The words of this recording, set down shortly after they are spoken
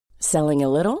Selling a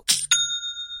little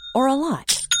or a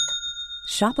lot?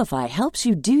 Shopify helps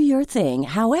you do your thing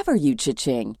however you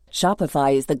cha-ching.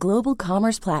 Shopify is the global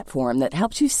commerce platform that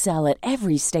helps you sell at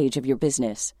every stage of your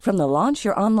business. From the launch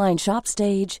your online shop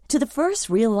stage to the first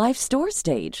real-life store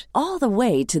stage, all the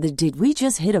way to the did we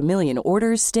just hit a million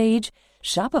orders stage.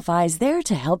 Shopify is there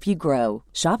to help you grow.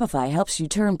 Shopify helps you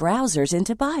turn browsers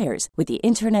into buyers with the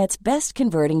internet's best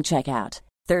converting checkout.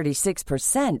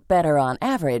 36% better on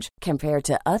average compared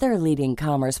to other leading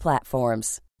commerce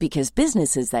platforms. Because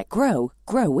businesses that grow,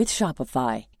 grow with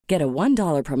Shopify. Get a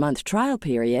 $1 per month trial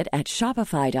period at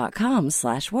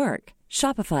shopify.com/work.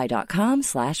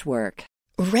 Shopify.com/work.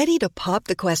 Ready to pop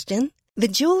the question? The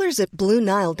jewelers at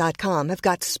BlueNile.com have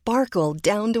got sparkle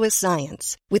down to a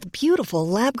science with beautiful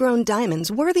lab-grown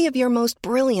diamonds worthy of your most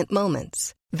brilliant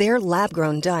moments. Their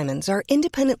lab-grown diamonds are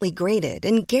independently graded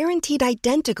and guaranteed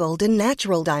identical to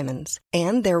natural diamonds,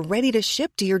 and they're ready to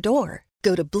ship to your door.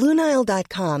 Go to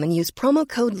BlueNile.com and use promo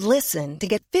code LISTEN to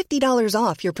get $50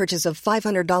 off your purchase of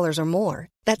 $500 or more.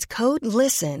 That's code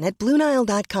LISTEN at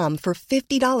BlueNile.com for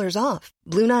 $50 off.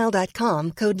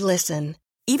 BlueNile.com, code LISTEN.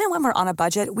 Even when we're on a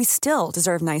budget, we still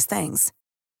deserve nice things.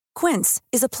 Quince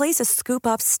is a place to scoop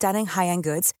up stunning high-end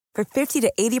goods for 50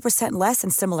 to 80% less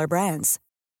than similar brands.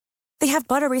 They have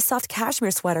buttery soft cashmere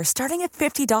sweaters starting at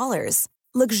 $50,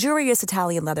 luxurious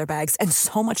Italian leather bags, and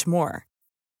so much more.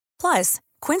 Plus,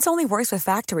 Quince only works with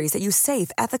factories that use safe,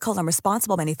 ethical, and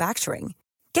responsible manufacturing.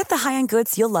 Get the high-end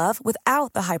goods you'll love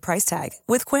without the high price tag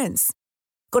with Quince.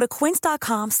 Go to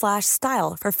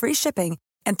quince.com/style for free shipping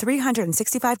and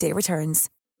 365-day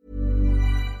returns.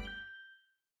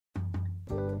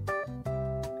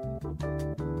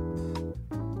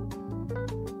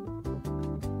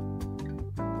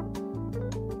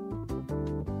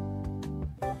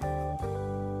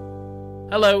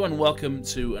 Hello and welcome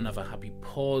to another Happy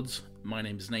Pod. My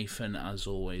name is Nathan. As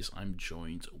always, I'm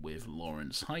joined with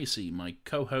Lawrence Heisey, my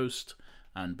co-host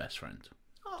and best friend.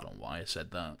 I don't know why I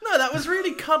said that. No, that was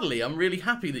really cuddly. I'm really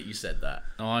happy that you said that.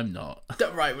 No, I'm not.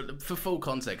 Right, for full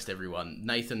context, everyone,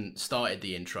 Nathan started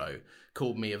the intro,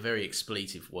 called me a very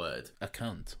expletive word. A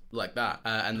cunt. Like that.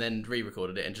 And then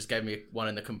re-recorded it and just gave me one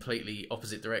in the completely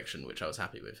opposite direction, which I was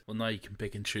happy with. Well, now you can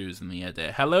pick and choose in the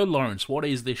edit. Hello, Lawrence. What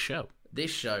is this show? This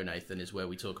show, Nathan, is where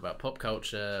we talk about pop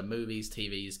culture, movies,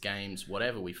 TVs, games,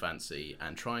 whatever we fancy,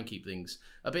 and try and keep things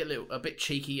a bit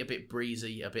cheeky, a bit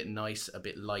breezy, a bit nice, a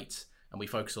bit light, and we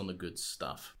focus on the good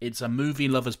stuff. It's a movie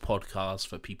lovers podcast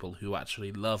for people who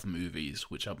actually love movies,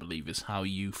 which I believe is how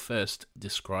you first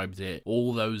described it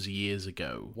all those years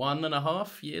ago.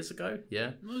 1.5 years ago,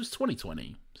 yeah. It was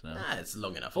 2020. So. It's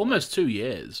long enough. Almost 2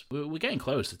 years. We're getting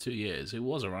close to 2 years. It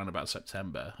was around about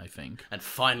September, I think. And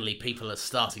finally, people are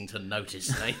starting to notice,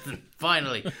 Nathan.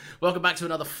 Finally. Welcome back to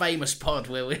another famous pod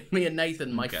where me and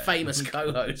Nathan, my famous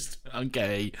co-host.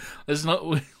 Okay.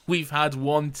 We've had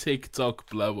one TikTok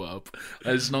blow up.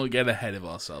 Let's not get ahead of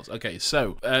ourselves. Okay,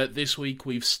 so this week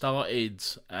we've started,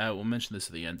 we'll mention this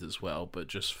at the end as well, but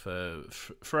just so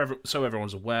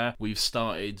everyone's aware, we've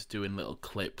started doing little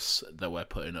clips that we're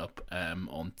putting up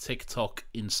on TikTok,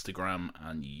 Instagram,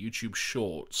 and YouTube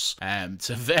Shorts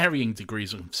to varying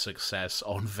degrees of success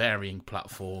on varying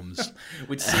platforms.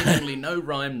 With seemingly no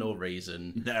rhyme nor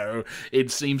reason. No,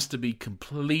 it seems to be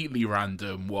completely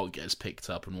random what gets picked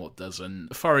up and what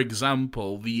doesn't. For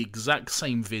example, the exact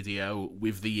same video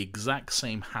with the exact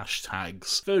same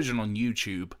hashtags, version on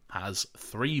YouTube has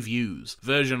 3 views.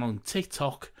 Version on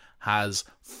TikTok has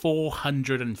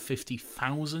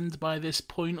 450,000 by this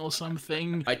point or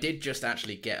something. I did just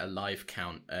actually get a live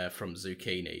count from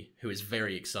Zucchini, who is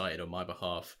very excited on my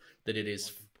behalf, that it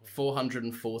is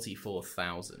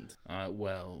 444,000.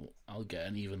 Well, I'll get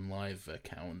an even live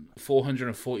count.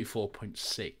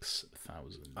 444.6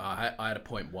 thousand. I had a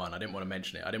 0.1. I didn't want to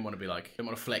mention it. I didn't want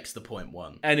to flex the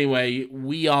 0.1. Anyway,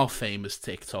 we are famous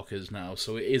TikTokers now,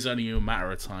 so it is only a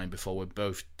matter of time before we're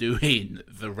both doing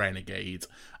the Renegade,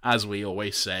 as we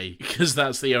always say, because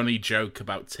that's the only joke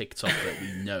about TikTok that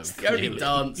we know. It's the only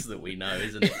dance that we know,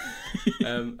 isn't it?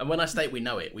 And when I state we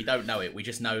know it, we don't know it. We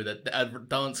just know that a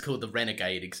dance called the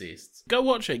Renegade exists. Go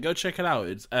watch it. Go check it out.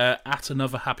 It's at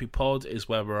Another Happy Pod is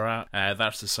where we're at.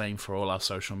 That's the same for all our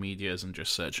social medias, and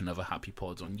just search Another Happy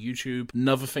Pod on YouTube.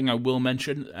 Another thing I will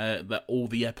mention, that all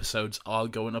the episodes are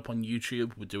going up on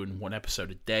YouTube. We're doing 1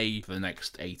 episode a day for the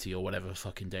next 80 or whatever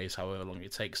fucking days, however long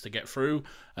it takes to get through,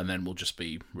 and then we'll just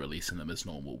be releasing them as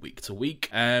normal week to week.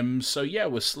 So yeah,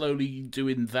 we're slowly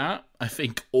doing that. I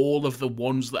think all of the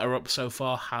ones that are up so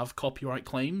far have copyright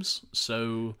claims,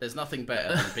 so there's nothing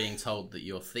better than being told that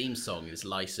your theme song is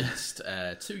licensed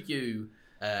to you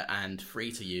and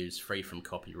free to use, free from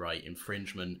copyright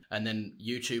infringement, and then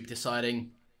YouTube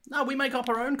deciding, No, we make up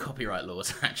our own copyright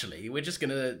laws, actually. We're just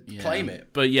going to claim it.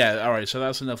 But yeah, all right, so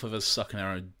that's enough of us sucking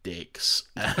our own dicks.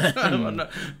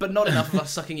 But not enough of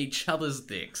us sucking each other's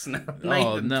dicks. No,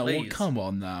 Nathan, no, well, please. come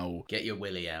on now. Get your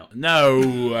willy out.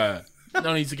 No,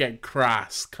 no need to get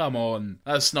crass. Come on.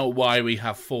 That's not why we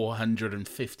have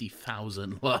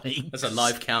 450,000 likes. That's a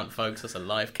live count, folks. That's a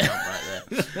live count right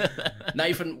there.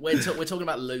 Nathan, we're talking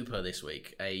about Looper this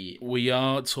week. We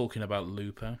are talking about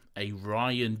Looper, a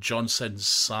Rian Johnson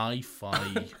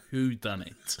sci-fi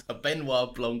whodunit. A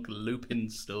Benoit Blanc Lupin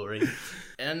story.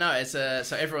 And no, it's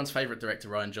so everyone's favourite director,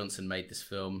 Rian Johnson, made this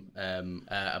film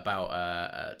about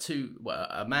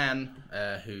a man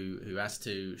who has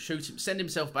to send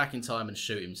himself back in time and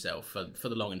shoot himself for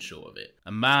the long and short of it.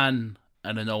 A man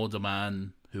and an older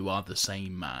man who are the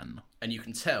same man. And you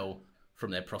can tell from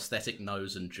their prosthetic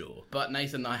nose and jaw. But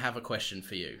Nathan, I have a question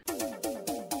for you.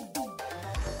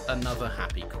 Another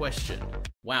happy question.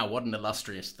 Wow, what an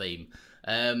illustrious theme.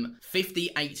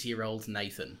 58-year-old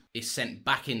Nathan is sent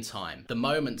back in time. The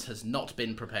moment has not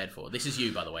been prepared for. This is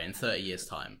you, by the way, in 30 years'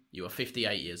 time. You are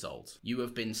 58 years old. You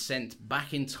have been sent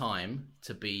back in time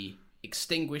to be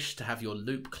extinguished, to have your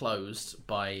loop closed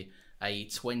by a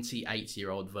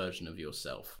 28-year-old version of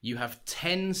yourself. You have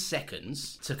 10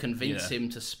 seconds to convince him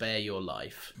to spare your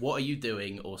life. What are you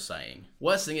doing or saying?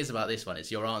 Worst thing is about this one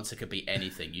is your answer could be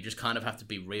anything. You just kind of have to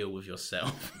be real with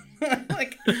yourself.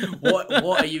 Like,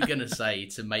 what are you going to say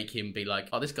to make him be like,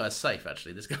 oh, this guy's safe,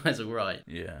 actually. This guy's all right.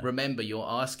 Yeah. Remember, you're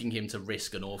asking him to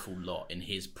risk an awful lot in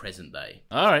his present day.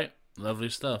 All right. Lovely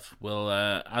stuff. Well,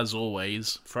 as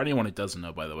always, for anyone who doesn't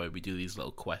know, by the way, we do these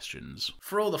little questions.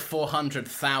 For all the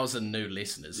 400,000 new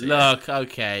listeners here. Look,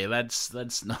 okay, let's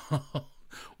not...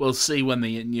 We'll see when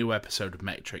the new episode of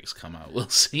Metrics come out. We'll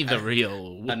see the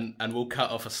real... And we'll cut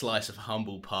off a slice of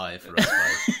humble pie for us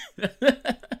both.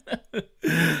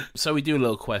 So we do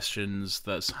little questions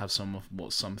that have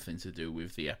something to do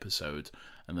with the episode,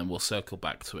 and then we'll circle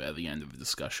back to it at the end of the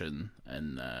discussion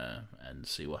and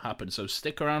see what happens. So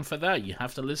stick around for that. You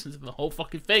have to listen to the whole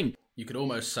fucking thing. You could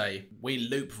almost say, we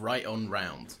loop right on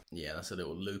round. Yeah, that's a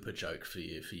little looper joke for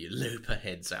you looper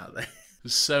heads out there.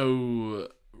 So...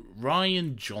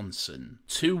 Rian Johnson.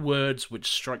 2 words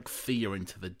which strike fear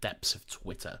into the depths of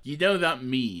Twitter. You know that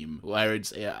meme where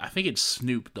I think it's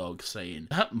Snoop Dogg saying,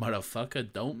 "That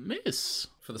motherfucker don't miss."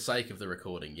 For the sake of the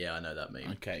recording, yeah, I know that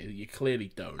meme. Okay, you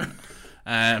clearly don't.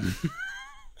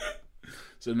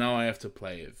 So now I have to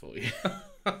play it for you.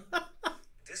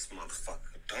 This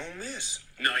motherfucker don't miss.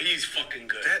 No, he's fucking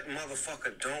good. That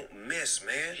motherfucker don't miss,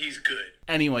 man. He's good.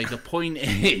 Anyway, the point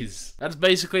is, that's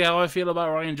basically how I feel about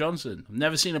Rian Johnson. I've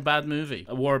never seen a bad movie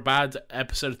or a bad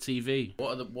episode of TV.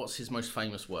 What's his most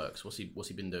famous works? What's he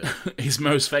been doing? His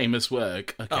most famous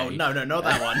work. Okay. Oh no, not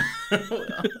that one.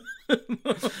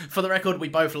 For the record, we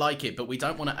both like it, but we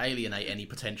don't want to alienate any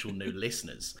potential new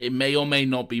listeners. It may or may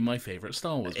not be my favourite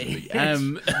Star Wars movie.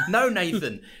 No,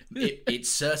 Nathan, it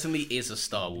certainly is a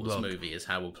Star Wars movie, is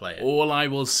how we'll play it. All I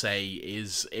will say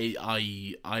is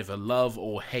I either love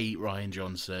or hate Rian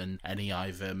Johnson, and he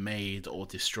either made or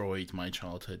destroyed my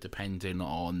childhood, depending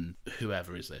on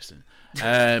whoever is listening.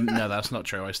 No, that's not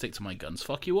true. I stick to my guns.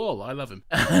 Fuck you all. I love him.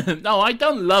 No, I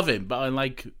don't love him, but I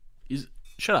like...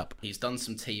 Shut up. He's done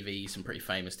some TV, some pretty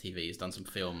famous TV. He's done some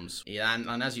films. Yeah,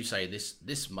 and as you say,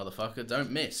 this motherfucker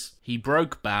don't miss. He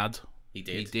broke bad. He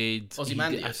did. He did.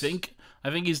 Ozymandias.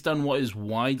 I think he's done what is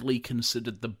widely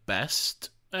considered the best.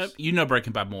 You know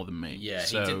Breaking Bad more than me. Yeah,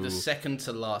 so... he did the second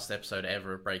to last episode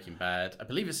ever of Breaking Bad. I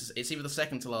believe it's either the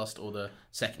second to last or the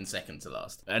second to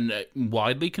last. And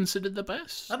widely considered the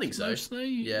best? I think so. Mostly?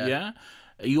 Yeah.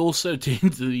 He also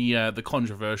did the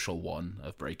controversial one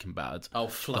of Breaking Bad. Oh,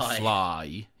 Fly. The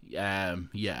Fly. Yeah.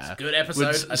 It's a good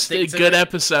episode.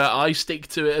 Episode. I stick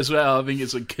to it as well. I think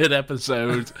it's a good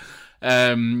episode.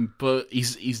 But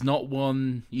he's not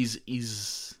one. He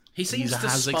has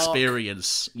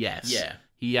experience. Yes. Yeah.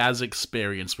 He has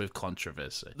experience with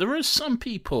controversy. There are some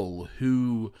people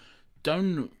who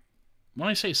don't... When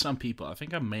I say some people, I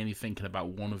think I'm mainly thinking about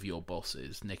one of your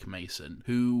bosses, Nick Mason,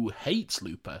 who hates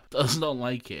Looper, does not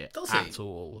like it at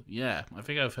all. Yeah, I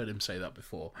think I've heard him say that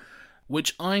before,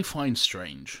 which I find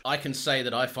strange. I can say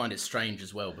that I find it strange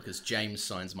as well, because James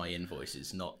signs my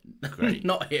invoices, not Great.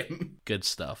 not him. Good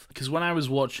stuff. Because when I was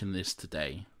watching this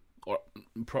today, or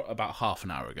about half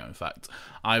an hour ago, in fact,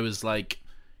 I was like,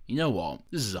 you know what?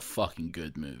 This is a fucking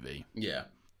good movie. Yeah.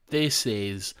 This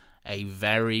is a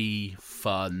very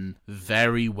fun,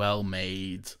 very well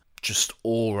made, just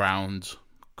all round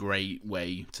great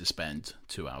way to spend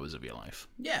 2 hours of your life.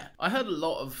 Yeah, I heard a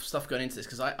lot of stuff going into this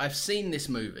because I've seen this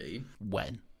movie.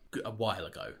 When? A while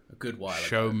ago. A good while ago.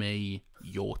 Show me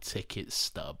your ticket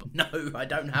stub. No, I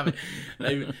don't have it.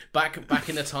 No, back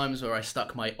in the times where I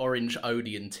stuck my orange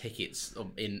Odeon tickets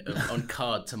on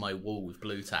card to my wall with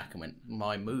blue tack and went,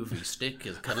 my movie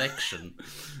stickers collection.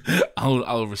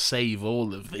 I'll save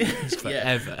all of these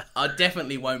forever. Yeah, I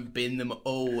definitely won't bin them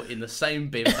all in the same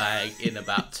bin bag in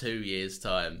about 2 years'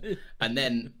 time, and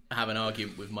then have an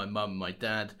argument with my mum and my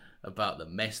dad about the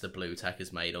mess the blue tack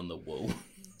has made on the wall.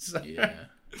 So, Yeah.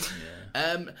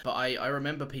 but I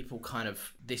remember people kind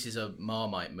of, this is a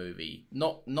Marmite movie,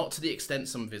 not to the extent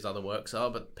some of his other works are,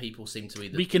 but people seem to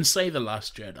either... We can say The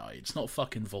Last Jedi. It's not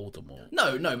fucking Voldemort.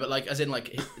 No, but like, as in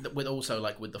like, with also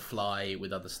like with The Fly,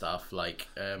 with other stuff, like...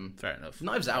 Fair enough.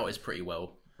 Knives Out is pretty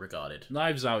well regarded.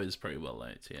 Knives Out is pretty well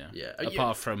liked, yeah. Yeah.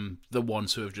 Apart from the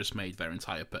ones who have just made their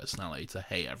entire personality to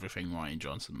hate everything Rian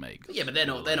Johnson makes. Yeah, but they're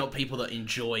not people that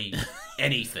enjoy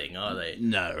anything, are they?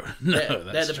 No,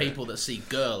 They're the true. people that see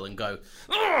Girl and go,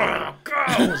 "Oh,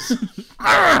 girls!"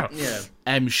 Yeah.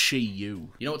 MCU. You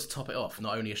know what, to top it off,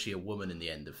 not only is she a woman in the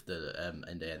end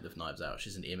of Knives Out,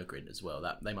 she's an immigrant as well.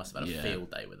 That they must have had a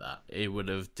field day with that. It would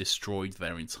have destroyed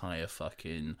their entire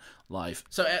fucking life.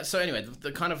 So anyway,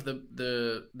 the kind of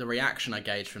the reaction I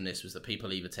gauged from this was that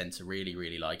people either tend to really,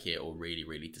 really like it or really,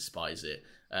 really despise it.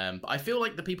 But I feel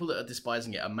like the people that are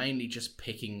despising it are mainly just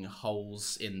picking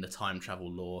holes in the time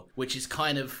travel lore, which is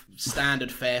kind of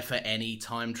standard fare for any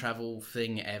time travel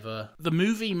thing ever. The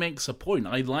movie makes a point.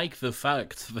 I like the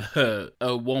fact that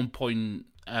at one point,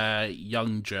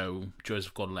 young Joe,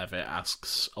 Joseph Gordon-Levitt,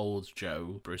 asks old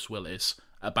Joe, Bruce Willis,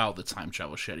 about the time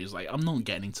travel shit. He's like, I'm not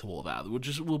getting into all that.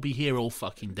 We'll be here all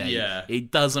fucking day. Yeah. It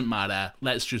doesn't matter.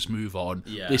 Let's just move on.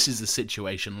 Yeah. This is the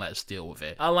situation. Let's deal with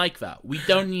it. I like that. We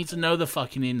don't need to know the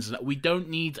fucking ins and outs. We don't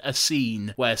need a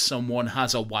scene where someone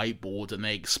has a whiteboard and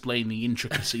they explain the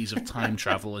intricacies of time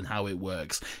travel and how it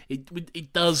works.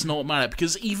 It does not matter,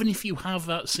 because even if you have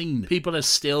that scene, people are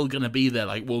still going to be there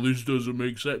like, well, this doesn't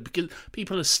make sense, because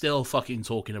people are still fucking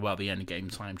talking about the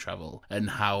Endgame time travel and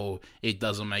how it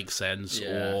doesn't make sense. Yeah.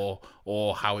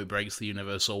 Or how it breaks the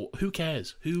universe, or who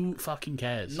cares? Who fucking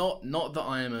cares? Not that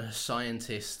I am a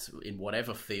scientist in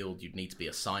whatever field you'd need to be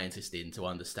a scientist in to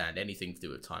understand anything to do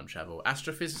with time travel.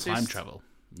 Astrophysicist? Time travel.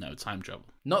 No, time travel.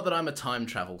 Not that I'm a time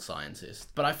travel scientist,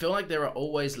 but I feel like there are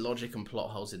always logic and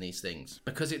plot holes in these things,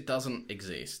 because it doesn't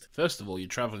exist. First of all, you're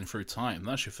traveling through time.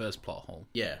 That's your first plot hole.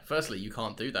 Yeah, firstly, you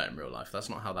can't do that in real life. That's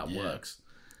not how that works.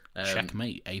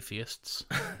 Checkmate, atheists.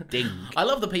 Ding. I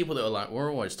love the people that are like,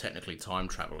 we're always technically time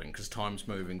traveling because time's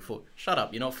moving forward. Shut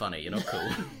up, you're not funny, you're not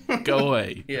cool. Go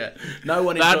away. Yeah, no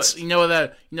one. That's you know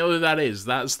who that is.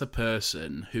 That's the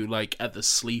person who, like, at the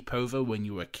sleepover when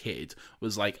you were a kid,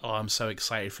 was like, "Oh, I'm so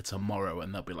excited for tomorrow,"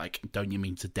 and they'll be like, "Don't you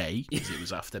mean today?" Because it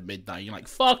was after midnight. You're like,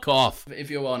 "Fuck off." If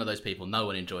you're one of those people, no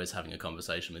one enjoys having a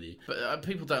conversation with you. But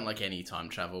people don't like any time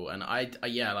travel, and I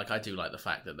do like the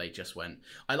fact that they just went.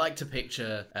 I like to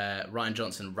picture Rian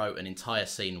Johnson wrote an entire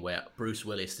scene where Bruce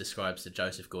Willis describes to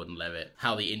Joseph Gordon-Levitt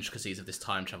how the intricacies of this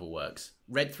time travel works.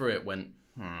 Read through it, went,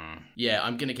 yeah,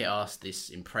 I'm going to get asked this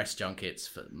in press junkets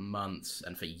for months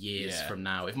and for years from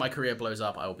now. If my career blows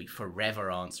up, I will be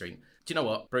forever answering. Do you know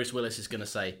what? Bruce Willis is going to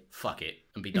say, fuck it,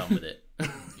 and be done with it.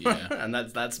 Yeah. And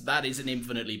that is an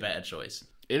infinitely better choice.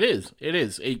 It is,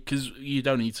 because you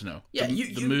don't need to know. Yeah,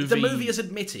 the movie has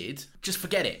admitted, just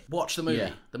forget it. Watch the movie.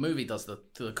 Yeah. The movie does the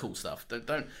cool stuff.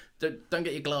 Don't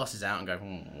get your glasses out and go,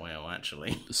 well,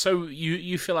 actually. So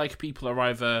you feel like people are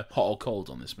either hot or cold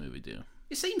on this movie, do you?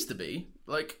 It seems to be.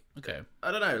 Like, okay.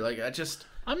 I don't know,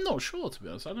 I'm not sure, to be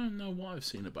honest. I don't know what I've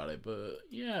seen about it, but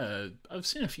yeah, I've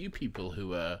seen a few people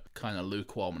who are kind of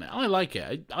lukewarm on it. I like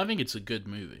it. I think it's a good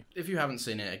movie. If you haven't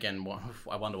seen it, again,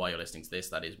 I wonder why you're listening to this.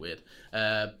 That is weird.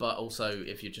 But also,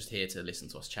 if you're just here to listen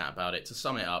to us chat about it, to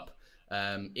sum it up,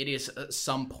 it is at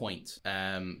some point,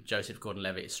 Joseph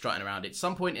Gordon-Levitt is strutting around. It's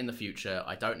some point in the future.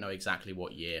 I don't know exactly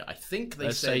what year. I think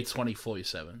Let's say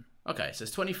 2047. Okay, so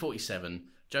it's 2047.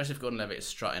 Joseph Gordon-Levitt is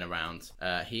strutting around.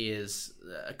 He is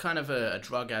kind of a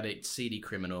drug addict, seedy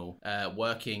criminal,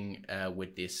 working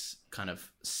with this kind of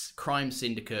crime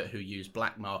syndicate who use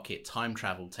black market time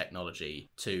travel technology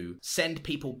to send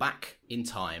people back in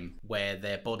time where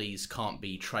their bodies can't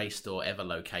be traced or ever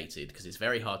located, because it's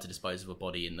very hard to dispose of a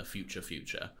body in the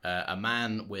future. A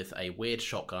man with a weird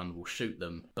shotgun will shoot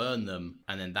them, burn them,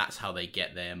 and then that's how they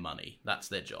get their money. That's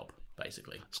their job.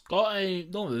 Basically, it's got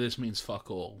not that this means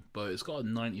fuck all, but it's got a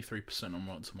 93% on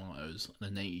Rotten Tomatoes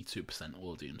and an 82%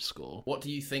 audience score. What do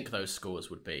you think those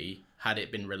scores would be had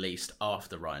it been released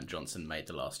after Rian Johnson made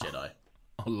The Last Jedi?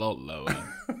 A lot lower.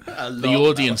 The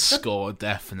audience score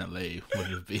definitely would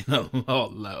have been a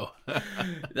lot lower.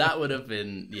 That would have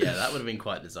been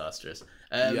quite disastrous.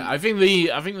 Yeah, I think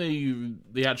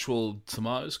the actual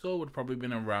tomato score would probably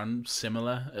been around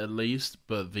similar at least,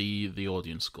 but the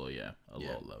audience score, a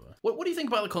lot lower. What do you think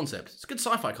about the concept? It's a good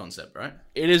sci-fi concept, right?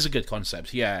 It is a good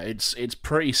concept. Yeah, it's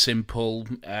pretty simple.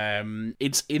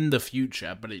 It's in the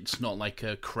future, but it's not like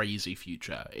a crazy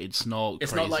future. It's not.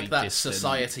 It's crazy not like that distant.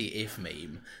 Society If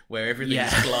meme where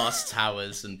everything's glass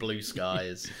towers and blue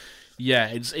skies. Yeah,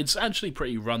 it's actually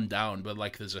pretty run down, but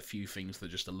like there's a few things that are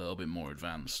just a little bit more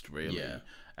advanced, really. Yeah.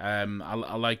 I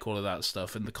like all of that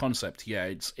stuff, and the concept,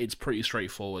 it's pretty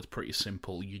straightforward, pretty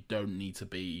simple. You don't need to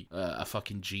be a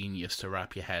fucking genius to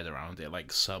wrap your head around it,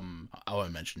 like some, I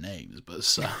won't mention names, but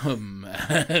some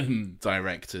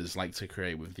directors like to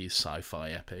create with these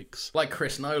sci-fi epics. Like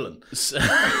Chris Nolan. So,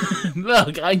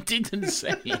 look, I didn't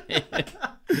say it.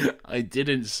 I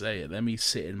didn't say it. Let me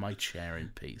sit in my chair in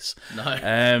peace. No,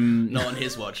 not on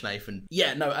his watch, Nathan.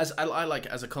 Yeah, no. As I like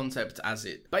as a concept, as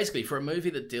it basically for a movie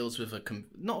that deals with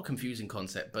not a confusing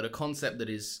concept, but a concept that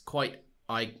is quite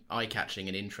eye-catching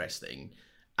and interesting,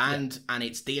 and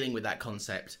it's dealing with that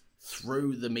concept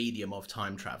through the medium of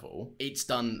time travel. It's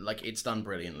done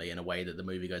brilliantly in a way that the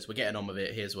movie goes, we're getting on with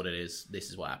it. Here's what it is. This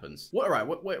is what happens. All right.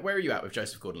 Where are you at with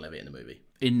Joseph Gordon-Levitt in the movie?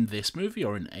 In this movie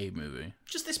or in a movie?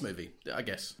 Just this movie, I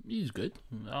guess. He's good.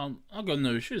 I'll got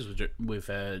no issues with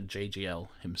JGL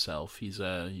himself. He's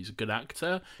a good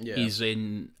actor. Yeah. He's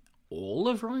in all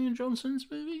of Rian Johnson's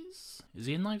movies. Is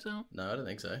he in Knives Out? No, I don't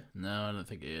think so. No, I don't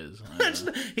think he is.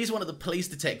 He's one of the police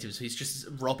detectives. He's just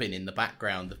Robin in the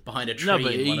background behind a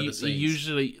tree in one of the scenes. He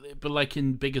usually, but like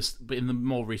in the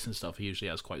more recent stuff, he usually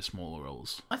has quite small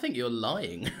roles. I think you're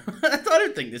lying. I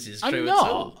don't think this is true I'm not.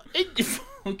 at all.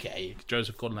 Okay,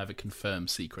 Joseph Gordon-Levitt confirmed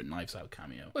secret Knives Out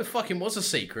cameo. Well, it fucking was a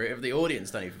secret if the audience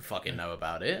don't even fucking know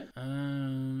about it.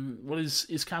 Well,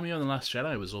 his cameo in The Last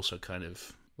Jedi was also kind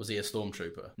of... Was he a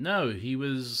stormtrooper? No, he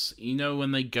was... You know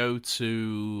when they go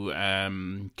to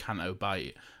Canto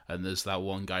Bight, and there's that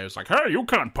one guy who's like, hey, you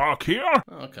can't park here!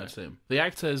 Oh, okay. That's him. The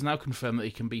actor has now confirmed that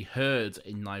he can be heard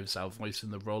in Knives Out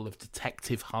voicing the role of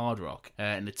Detective Hardrock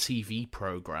in a TV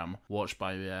programme watched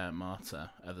by Marta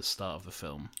at the start of the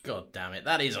film. God damn it.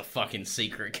 That is a fucking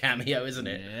secret cameo, isn't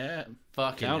it? Yeah.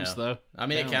 Fucking counts, hell. Though. I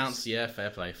mean, it counts. Yeah, fair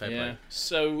play.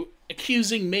 So,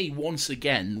 accusing me once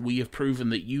again, we have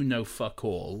proven that you know fuck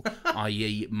all,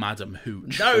 i.e. Madam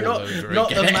Hooch. No, not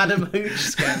the Madam Hooch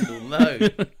scandal, no.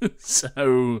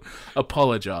 So,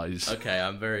 apologise. Okay,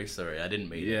 I'm very sorry. I didn't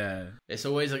mean it. Yeah. It's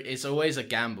always a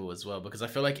gamble as well, because I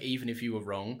feel like even if you were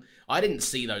wrong, I didn't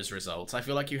see those results. I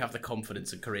feel like you have the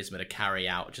confidence and charisma to carry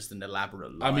out just an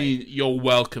elaborate lie. I mean, you're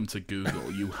welcome to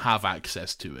Google. You have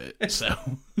access to it, so...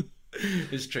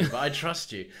 It's true, but I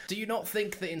trust you. Do you not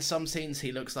think that in some scenes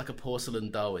he looks like a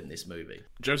porcelain doll in this movie?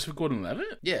 Joseph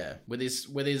Gordon-Levitt? Yeah, with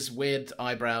his weird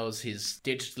eyebrows, his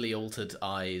digitally altered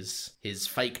eyes, his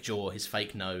fake jaw, his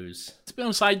fake nose. To be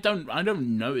honest, I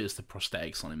don't notice the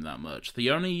prosthetics on him that much.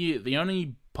 The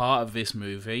only part of this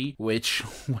movie where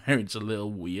it's a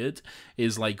little weird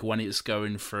is like when it's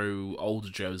going through older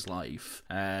Joe's life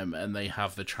and they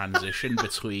have the transition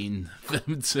between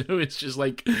them two. It's just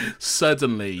like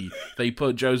suddenly they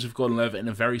put Joseph Gordon-Levitt in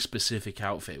a very specific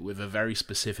outfit with a very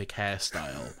specific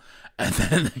hairstyle, and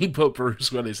then they put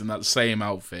Bruce Willis in that same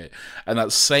outfit and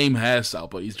that same hairstyle,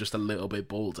 but he's just a little bit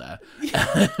bolder.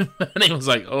 And it was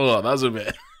like, oh, that's a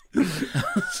bit...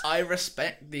 I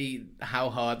respect how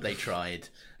hard they tried.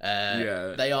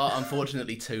 They are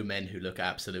unfortunately two men who look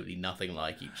absolutely nothing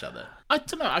like each other. I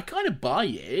don't know, I kind of buy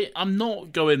it. I'm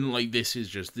not going like this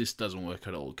doesn't work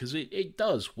at all, because it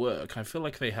does work. I feel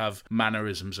like they have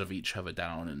mannerisms of each other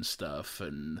down and stuff,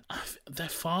 and they're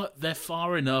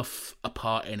far enough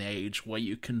apart in age where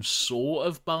you can sort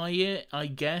of buy it, I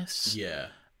guess. Yeah.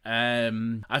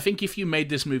 I think if you made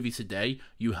this movie today,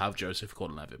 you have Joseph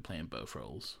Gordon-Levitt playing both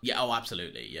roles. Yeah, oh,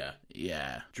 absolutely, yeah.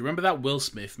 Yeah. Do you remember that Will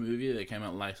Smith movie that came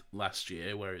out last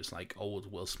year, where it's like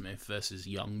old Will Smith versus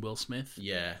young Will Smith?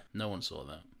 Yeah. No one saw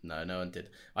that. No one did.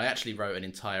 I actually wrote an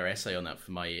entire essay on that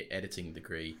for my editing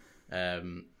degree.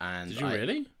 And did you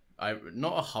really?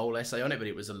 Not a whole essay on it, but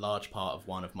it was a large part of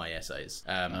one of my essays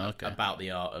about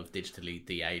the art of digitally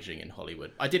de-aging in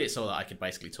Hollywood. I did it so that I could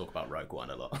basically talk about Rogue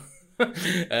One a lot.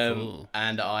 Cool.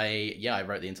 And I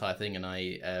wrote the entire thing, and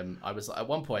I was at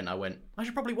one point I went, I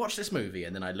should probably watch this movie,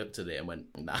 and then I looked at it and went,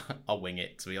 nah, I'll wing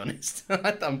it, to be honest.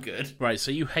 I'm good. Right,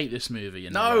 so you hate this movie?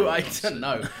 No, I don't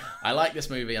know. I like this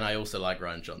movie, and I also like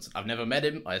Rian Johnson. I've never met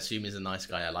him. I assume he's a nice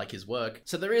guy. I like his work.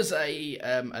 So there is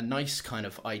a nice kind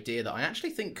of idea that I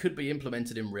actually think could be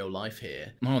implemented in real life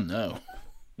here. Oh no.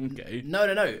 Okay.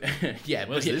 No. Yeah.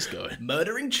 Where's this going?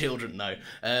 Murdering children. No.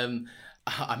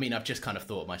 I mean, I've just kind of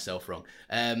thought myself wrong.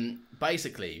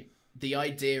 Basically, the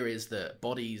idea is that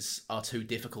bodies are too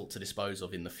difficult to dispose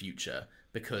of in the future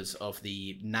because of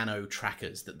the nano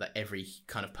trackers that every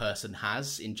kind of person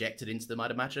has injected into them, I'd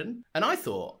imagine. And I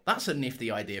thought, that's a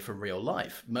nifty idea for real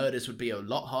life. Murders would be a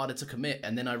lot harder to commit.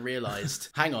 And then I realised,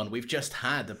 hang on, we've just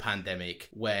had a pandemic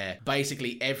where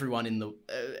basically everyone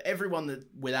everyone that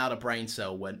without a brain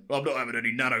cell went, I'm not having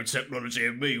any nanotechnology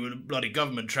in me with the bloody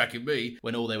government tracking me,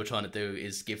 when all they were trying to do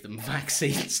is give them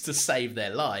vaccines to save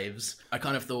their lives. I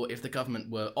kind of thought if the government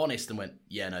were honest and went,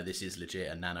 yeah, no, this is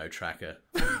legit a nano tracker.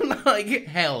 Like,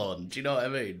 hell on, do you know what I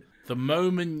mean? The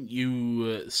moment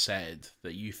you said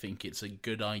that you think it's a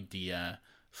good idea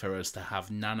for us to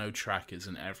have nano trackers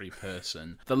in every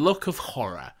person, the look of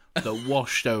horror that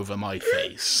washed over my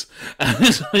face,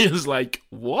 and it was like,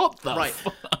 what the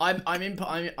fuck?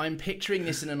 I'm picturing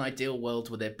this in an ideal world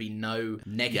where there'd be no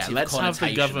negative connotation. Let's have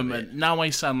the government. Now I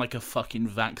sound like a fucking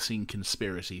vaccine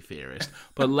conspiracy theorist,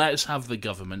 but let's have the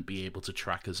government be able to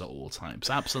track us at all times.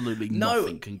 Absolutely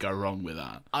nothing can go wrong with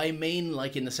that. I mean,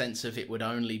 like, in the sense of it would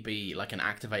only be like an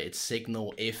activated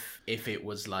signal if it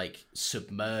was like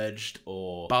submerged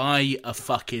or by a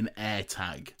fucking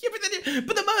AirTag. Yeah,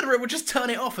 but the murderer would just turn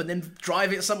it off and then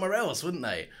drive it somewhere else, wouldn't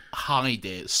they? Hide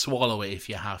it, swallow it if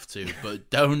you have to,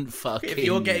 but don't fucking... If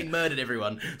you're getting murdered,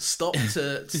 everyone, stop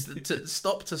to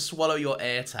swallow your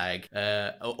AirTag,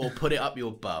 or put it up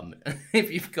your bum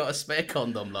if you've got a spare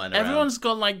condom lying around. Everyone's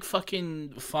got, like,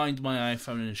 fucking Find My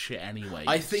iPhone and shit anyway.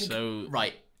 I think, so...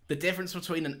 right, the difference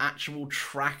between an actual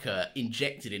tracker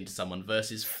injected into someone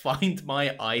versus Find My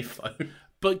iPhone...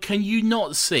 But can you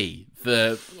not see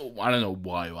I don't know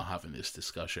why we're having this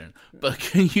discussion, but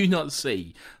can you not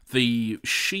see the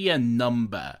sheer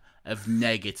number of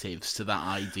negatives to that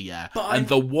idea and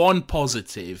the one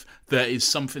positive that is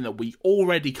something that we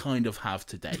already kind of have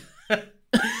today?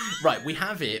 Right, we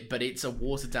have it, but it's a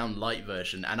watered-down light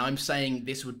version, and I'm saying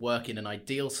this would work in an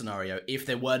ideal scenario if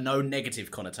there were no negative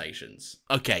connotations.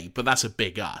 Okay, but that's a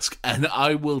big ask, and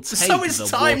I will take so is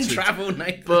time travel,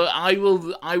 Nathan. But I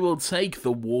will take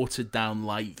the watered-down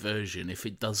light version if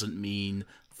it doesn't mean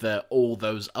that all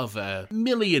those other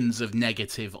millions of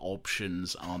negative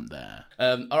options aren't there.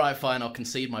 All right, fine. I'll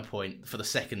concede my point for the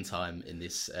second time in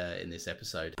this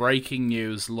episode. Breaking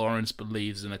news: Lawrence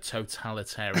believes in a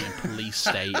totalitarian police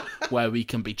state where we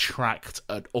can be tracked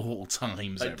at all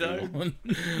times. I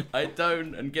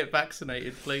don't. And get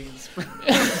vaccinated, please.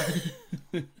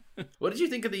 What did you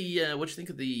think of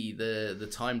the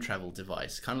time travel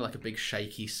device? Kind of like a big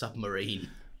shaky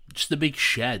submarine. Just a big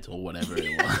shed or whatever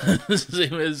it was.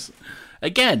 It was,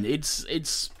 again, it's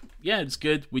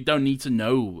good. We don't need to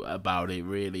know about it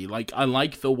really. Like, I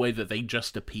like the way that they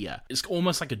just appear. It's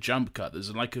almost like a jump cut.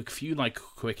 There's like a few like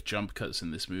quick jump cuts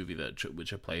in this movie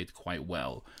which are played quite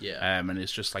well. Yeah. And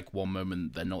it's just like one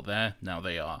moment they're not there, now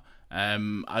they are. I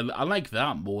like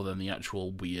that more than the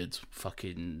actual weird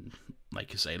fucking,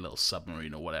 like you say, little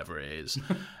submarine or whatever it is.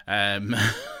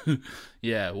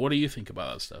 Yeah, what do you think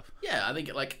about that stuff? Yeah, I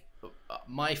think, like,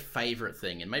 my favourite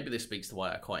thing, and maybe this speaks to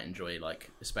why I quite enjoy, like,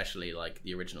 especially, like,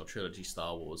 the original trilogy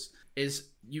Star Wars, is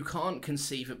you can't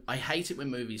conceive of... I hate it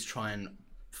when movies try and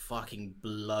fucking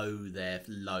blow their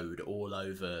load all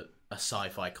over a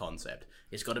sci-fi concept.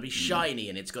 It's got to be shiny,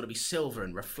 and it's got to be silver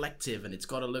and reflective, and it's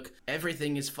got to look...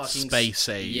 Everything is fucking... Space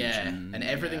age. Yeah, and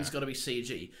everything's got to be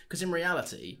CG. Because in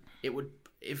reality, it would...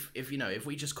 If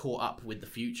we just caught up with the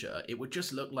future, it would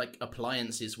just look like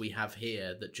appliances we have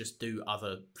here that just do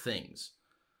other things.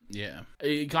 Yeah,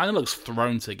 it kind of looks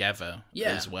thrown together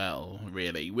as well,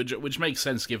 really, which makes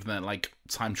sense given that, like,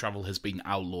 time travel has been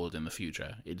outlawed in the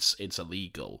future. It's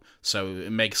illegal, so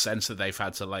it makes sense that they've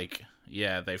had to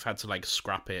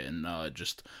scrap it and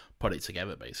just put it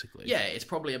together, basically. Yeah, it's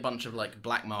probably a bunch of like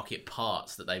black market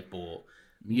parts that they've bought.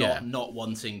 Not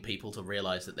wanting people to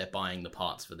realize that they're buying the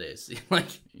parts for this. Like,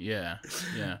 yeah.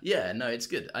 No, it's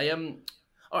good.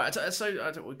 All right.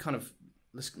 So we kind of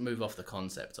let's move off the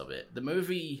concept of it. The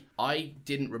movie, I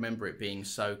didn't remember it being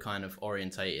so kind of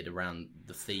orientated around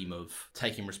the theme of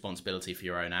taking responsibility for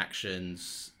your own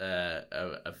actions.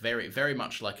 A very, very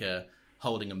much like a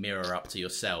holding a mirror up to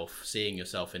yourself, seeing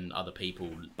yourself in other people,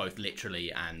 both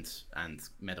literally and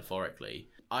metaphorically.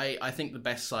 I think the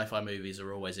best sci-fi movies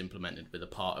are always implemented with a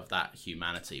part of that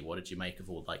humanity. What did you make of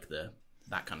all like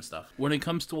that kind of stuff? When it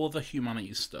comes to all the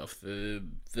humanity stuff, the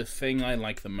thing I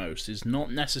like the most is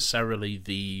not necessarily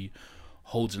the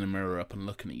holding a mirror up and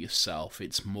looking at yourself.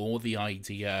 It's more the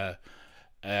idea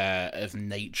of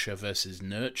nature versus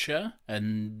nurture,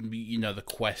 and the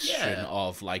question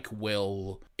of like,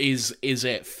 is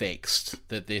it fixed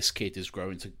that this kid is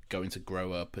going to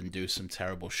grow up and do some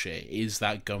terrible shit? Is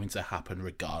that going to happen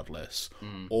regardless,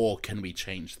 or can we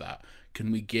change that?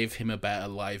 Can we give him a better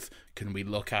life? Can we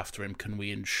look after him? Can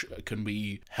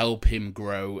we help him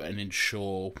grow and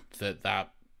ensure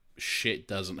that shit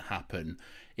doesn't happen?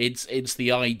 It's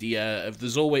the idea of,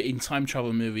 there's always, in time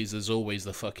travel movies, there's always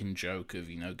the fucking joke of,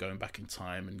 going back in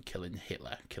time and killing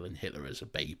Hitler as a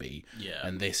baby. Yeah.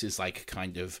 And this is like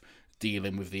kind of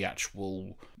dealing with the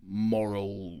actual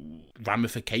moral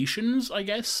ramifications, I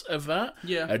guess, of that.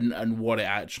 Yeah. And what it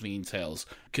actually entails.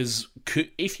 Because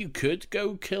if you could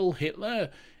go kill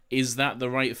Hitler, is that the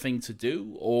right thing to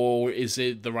do? Or is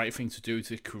it the right thing to do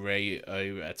to create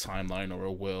a timeline or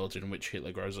a world in which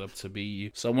Hitler grows up to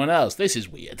be someone else? This is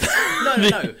weird.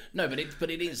 No, but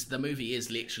it is, the movie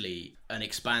is literally an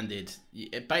expanded,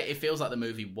 it feels like the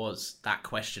movie was, that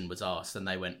question was asked and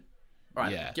they went,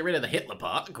 right, get rid of the Hitler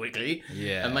part quickly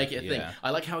and make it a thing.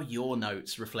 I like how your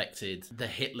notes reflected the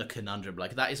Hitler conundrum.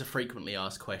 Like, that is a frequently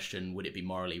asked question. Would it be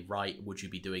morally right? Would you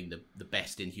be doing the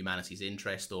best in humanity's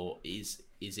interest? Or is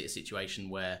it a situation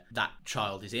where that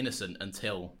child is innocent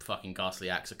until fucking ghastly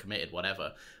acts are committed,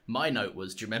 whatever? My note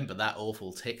was, do you remember that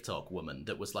awful TikTok woman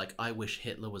that was like, I wish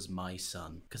Hitler was my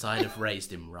son, because I'd have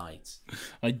raised him right.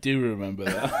 I do remember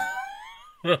that.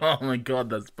 Oh my god,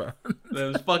 that's bad.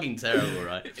 That was fucking terrible,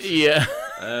 right? Yeah.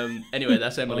 Anyway,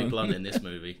 that's Emily Blunt in this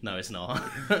movie. No, it's not.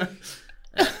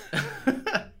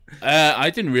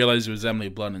 I didn't realize it was Emily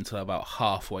Blunt until about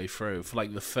halfway through. For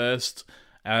like the first,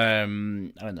 I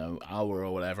don't know, hour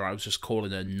or whatever, I was just calling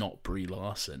her not Brie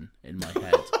Larson in my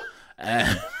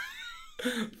head.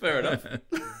 Fair enough.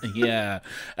 Yeah.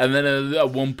 And then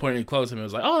at one point in close, I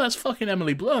was like, oh, that's fucking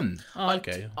Emily Blunt. Oh,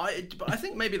 okay. But I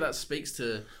think maybe that speaks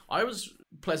to... I was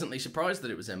pleasantly surprised that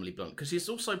it was Emily Blunt, because she's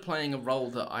also playing a role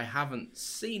that I haven't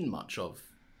seen much of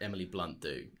Emily Blunt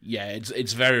do. Yeah,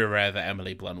 it's very rare that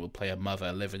Emily Blunt will play a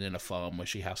mother living in a farm where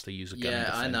she has to use a gun to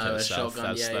defend herself.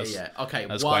 A shotgun. Yeah. Okay,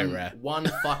 that's quite rare.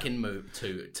 One fucking move,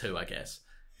 two, I guess.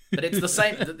 But it's the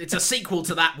same. It's a sequel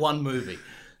to that one movie.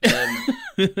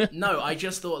 No, I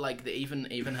just thought like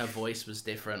even her voice was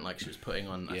different. Like, she was putting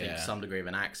on, I think, some degree of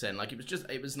an accent. Like,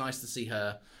 it was nice to see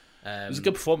her. It was a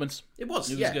good performance. It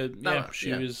was good. Yeah,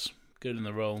 she was good in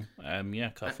the role.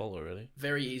 Can't follow her, really.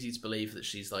 Very easy to believe that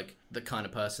she's like the kind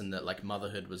of person that like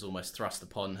motherhood was almost thrust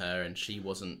upon her, and she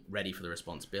wasn't ready for the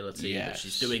responsibility. Yes. But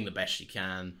she's doing the best she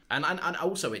can, and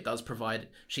also it does provide.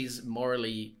 She's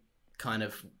morally kind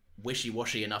of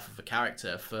wishy-washy enough of a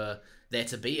character for there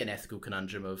to be an ethical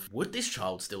conundrum of, would this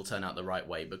child still turn out the right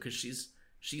way? Because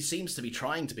she seems to be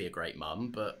trying to be a great mum,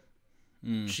 but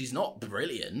she's not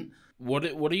brilliant. What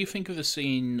do you think of the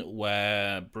scene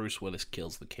where Bruce Willis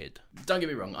kills the kid? Don't get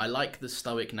me wrong, I like the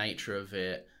stoic nature of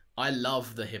it. I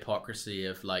love the hypocrisy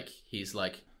of, like, he's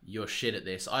like, you're shit at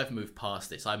this. I've moved past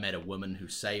this. I met a woman who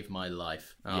saved my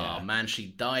life. Oh, man, she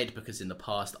died because in the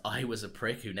past I was a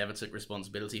prick who never took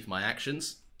responsibility for my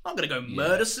actions. I'm going to go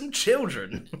murder some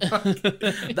children.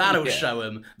 That'll show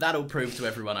him. That'll prove to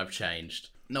everyone I've changed.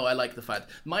 No, I like the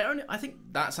fact. I think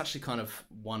that's actually kind of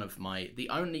one of the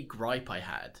only gripe I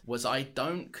had was I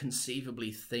don't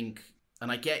conceivably think,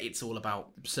 and I get it's all about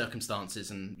circumstances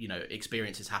and,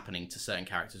 experiences happening to certain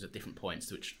characters at different points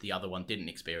to which the other one didn't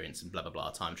experience, and blah, blah,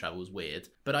 blah, time travel is weird.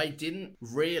 But I didn't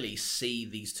really see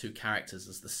these two characters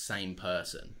as the same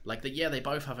person. Like, they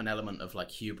both have an element of, like,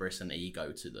 hubris and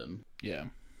ego to them. Yeah.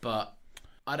 But,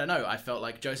 I don't know, I felt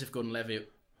like Joseph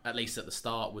Gordon-Levitt, at least at the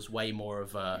start, was way more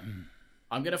of a...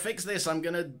 I'm going to fix this, I'm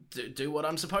going to do what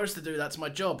I'm supposed to do, that's my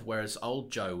job. Whereas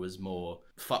old Joe was more,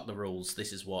 fuck the rules,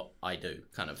 this is what I do,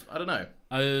 kind of. I don't know.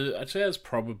 I'd say that's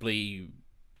probably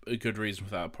a good reason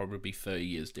for that, probably 30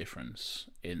 years difference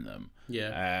in them.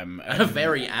 Yeah. A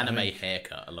very anime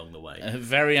haircut along the way. A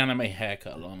very anime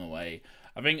haircut along the way.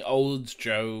 I think old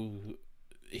Joe...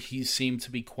 He seemed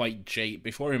to be quite jaded,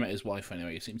 before he met his wife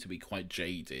anyway, he seemed to be quite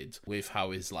jaded with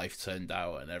how his life turned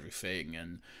out and everything,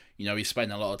 and, he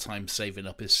spent a lot of time saving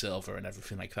up his silver and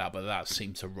everything like that, but that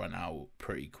seemed to run out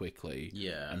pretty quickly.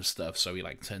 Yeah. And stuff, so he,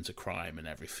 turned to crime and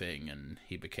everything, and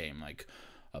he became,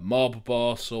 a mob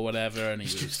boss or whatever, and he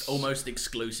was... Just almost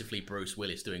exclusively Bruce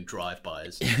Willis doing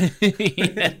drive-bys.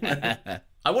 Yeah.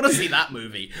 I want to see that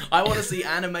movie. I want to see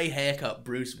anime haircut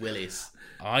Bruce Willis.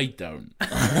 I don't.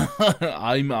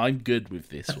 I'm good with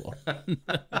this one.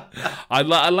 I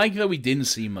like that we didn't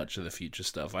see much of the future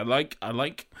stuff. I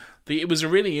like it was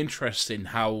really interesting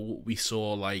how we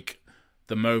saw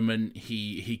the moment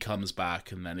he comes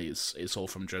back, and then it's all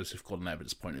from Joseph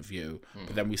Gordon-Levitt's point of view.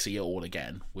 But then we see it all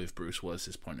again with Bruce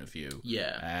Willis's point of view.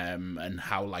 Yeah. And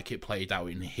how like it played out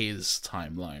in his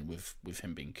timeline with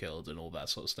him being killed and all that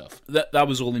sort of stuff. That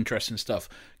was all interesting stuff.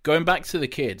 Going back to the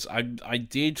kids, I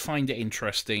did find it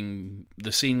interesting,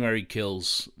 the scene where he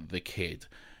kills the kid.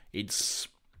 It's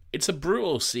a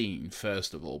brutal scene,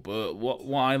 first of all, but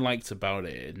what I liked about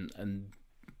it, and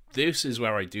this is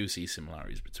where I do see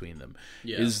similarities between them,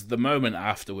 is the moment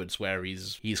afterwards where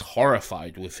he's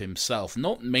horrified with himself,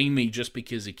 not mainly just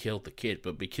because he killed the kid,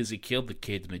 but because he killed the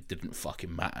kid and it didn't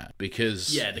fucking matter.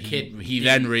 Because the kid, he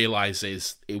then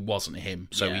realizes it wasn't him,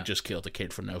 so he just killed the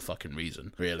kid for no fucking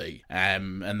reason, really.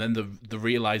 And then the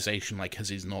realization, like, as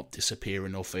he's not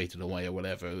disappearing or fading away or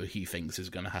whatever he thinks is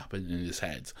going to happen in his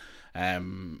head,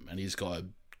 and he's got to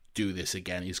do this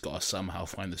again. He's got to somehow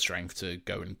find the strength to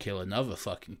go and kill another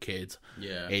fucking kid.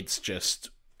 Yeah, it's just,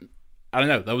 I don't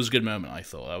know. That was a good moment. I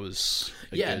thought that was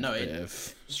a bit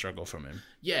of struggle from him.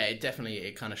 Yeah,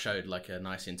 it kind of showed like a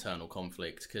nice internal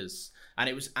conflict and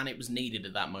it was needed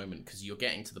at that moment, because you're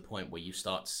getting to the point where you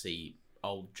start to see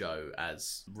old Joe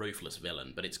as ruthless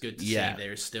villain, but it's good to see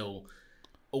there is still,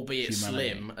 albeit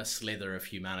slim, a slither of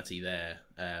humanity there.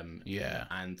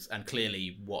 And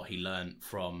clearly what he learned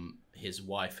from his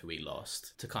wife, who he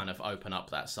lost, to kind of open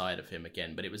up that side of him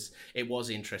again. But it was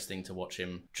interesting to watch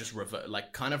him just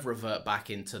revert back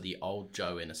into the old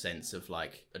Joe, in a sense of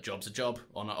like, a job's a job,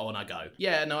 on I go.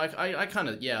 Yeah, no, I kind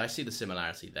of, I see the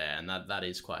similarity there, and that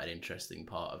is quite an interesting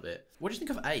part of it. What do you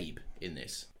think of Abe in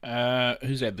this?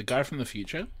 Who's Abe? The guy from the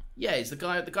future? Yeah, he's the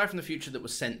guy from the future that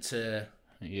was sent to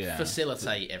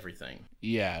facilitate everything.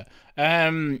 Yeah.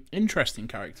 Interesting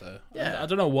character. Yeah. I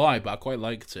don't know why, but I quite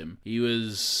liked him. He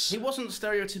wasn't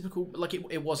stereotypical, like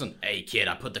it wasn't, hey kid,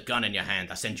 I put the gun in your hand,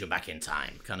 I sent you back in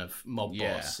time, kind of mob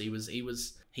boss.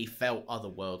 He felt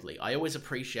otherworldly. I always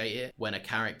appreciate it when a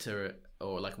character,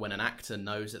 or like when an actor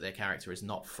knows that their character is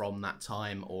not from that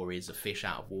time or is a fish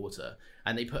out of water,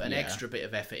 and they put an extra bit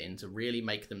of effort in to really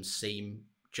make them seem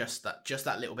just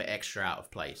that little bit extra out of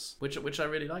place, which I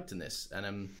really liked in this.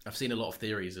 And I've seen a lot of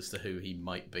theories as to who he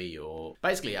might be, or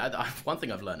basically, one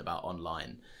thing I've learned about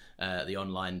the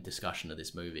online discussion of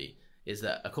this movie, is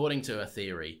that according to a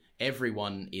theory,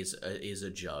 everyone is a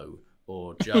Joe,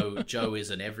 or Joe is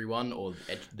an everyone, or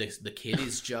the kid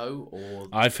is Joe, or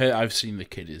I've seen the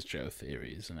kid is Joe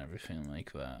theories and everything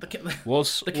like that.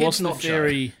 What's the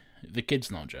theory? Joe. The kid's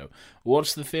not Joe.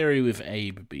 What's the theory with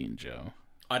Abe being Joe?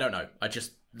 I don't know. I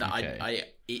just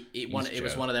it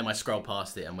was one of them. I scrolled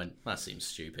past it and went, that seems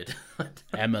stupid.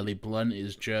 Emily Blunt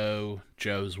is Joe.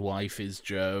 Joe's wife is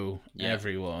Joe. Yeah.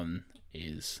 Everyone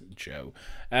is Joe.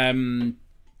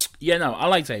 Yeah, no, I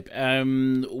liked Abe.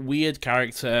 Weird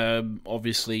character,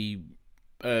 obviously,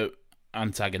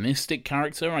 antagonistic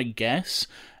character, I guess.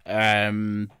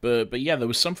 But yeah, there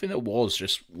was something that was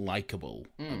just likable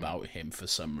about him for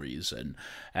some reason.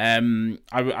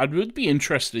 I would be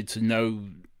interested to know,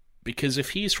 because if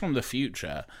he's from the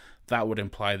future, that would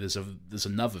imply there's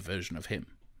another version of him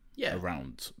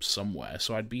around somewhere.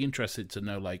 So I'd be interested to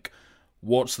know, like,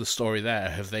 what's the story there?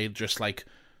 Have they just like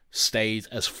stayed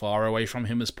as far away from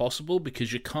him as possible?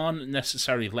 Because you can't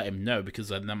necessarily let him know, because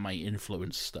then that might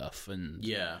influence stuff. And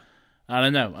I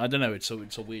don't know. It's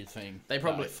a weird thing. They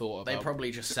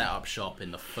probably just set up shop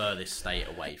in the furthest state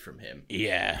away from him.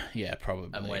 Yeah,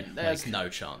 probably. And when there's no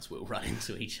chance we'll run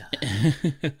into each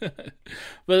other.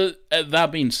 But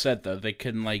that being said, though, they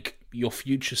can, like, your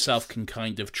future self can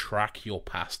kind of track your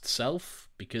past self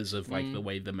because of like the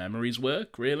way the memories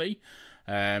work, really.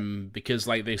 Because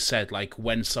like they said, like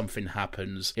when something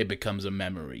happens, it becomes a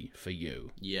memory for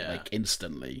you. Yeah. Like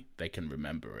instantly they can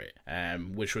remember it.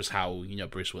 Which was how,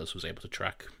 Bruce Willis was able to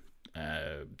track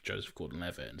Joseph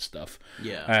Gordon-Levitt and stuff.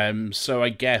 Yeah. So I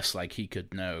guess like he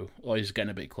could know, oh, he's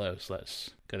getting a bit close,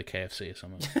 let's go to KFC or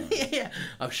something. Yeah.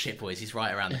 Oh shit, boys, he's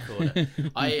right around the corner.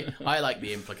 I like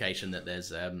the implication that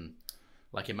there's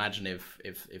like, imagine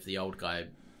if the old guy,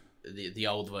 the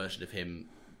old version of him,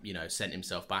 sent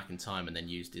himself back in time and then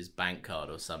used his bank card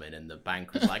or something, and the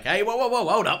bank was like, hey, whoa,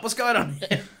 hold up, what's going on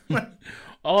here?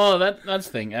 Oh, that's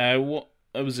the thing. What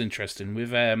that was interesting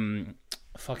with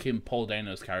fucking Paul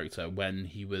Dano's character when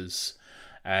he was,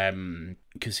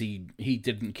 because he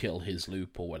didn't kill his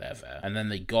loop or whatever, and then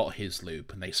they got his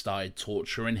loop and they started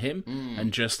torturing him,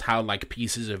 and just how like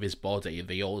pieces of his body,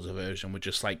 the older version, were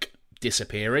just like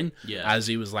disappearing as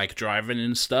he was like driving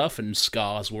and stuff, and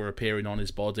scars were appearing on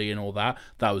his body and all that.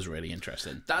 That was really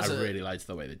interesting. I really liked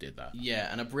the way they did that. Yeah,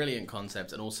 and a brilliant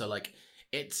concept. And also, like,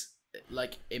 it's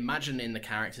like, imagine in the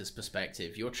character's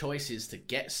perspective, your choice is to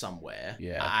get somewhere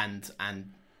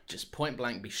and just point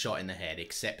blank be shot in the head,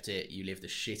 accept it, you lived a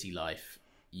shitty life,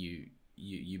 you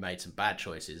made some bad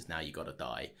choices, now you gotta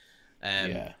die.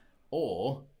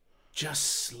 Or just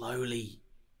slowly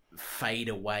fade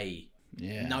away.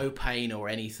 Yeah. No pain or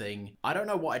anything. I don't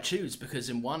know what I choose, because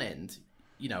in one end,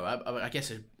 you know, I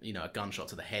guess a gunshot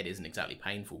to the head isn't exactly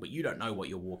painful, but you don't know what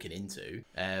you're walking into.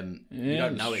 You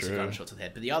don't know it's a gunshot to the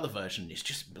head. But the other version is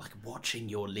just like watching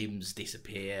your limbs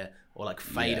disappear or like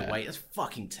fade away. That's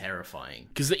fucking terrifying.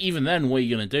 Because even then, what are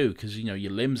you going to do? Because, you know,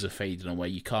 your limbs are fading away.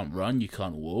 You can't run, you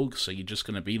can't walk, so you're just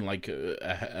going to be like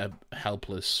a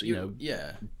helpless, you know...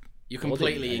 Yeah. You're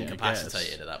completely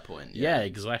incapacitated at that point. Yeah,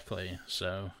 exactly.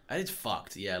 So... And it's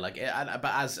fucked, yeah. Like,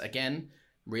 but as, again...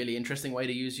 really interesting way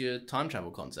to use your time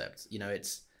travel concept. You know,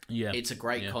 it's a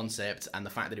great concept, and the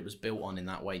fact that it was built on in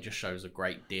that way just shows a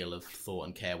great deal of thought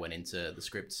and care went into the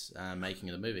script's making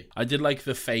of the movie. I did like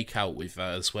the fake out with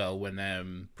that as well,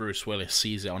 when Bruce Willis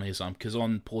sees it on his arm, because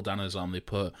on Paul Dano's arm they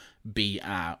put B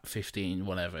at 15,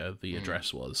 whatever the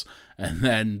address was, and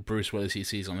then Bruce Willis, he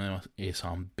sees on his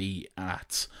arm B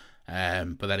at...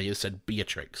 but then he just said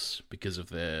Beatrix because of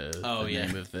the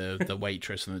name of the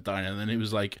waitress in the diner. And then he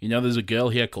was like, you know, there's a girl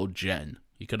here called Jen.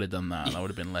 You could have done that, and that would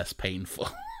have been less painful.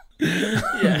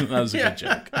 That was a good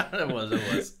joke. It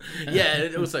was.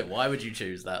 Yeah, also, why would you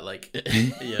choose that? Like,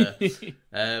 yeah.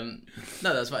 No,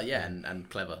 that's right. Yeah, and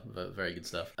clever. Very good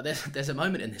stuff. There's a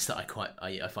moment in this that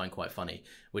I find quite funny,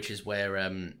 which is where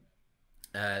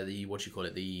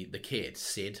the kid,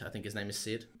 Sid, I think his name is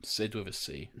Sid. Sid with a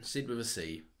C. Sid with a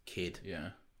C. Kid. Yeah.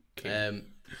 Kid.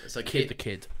 So the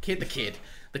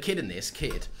kid in this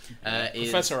is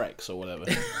Professor X or whatever.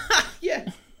 yeah.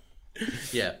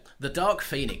 The Dark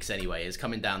Phoenix anyway is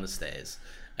coming down the stairs,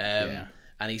 and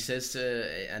he says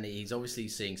and he's obviously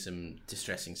seeing some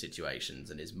distressing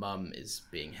situations, and his mum is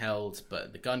being held,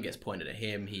 but the gun gets pointed at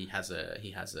him. He has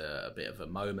a bit of a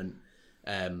moment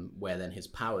where then his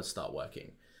powers start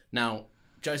working. Now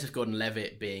Joseph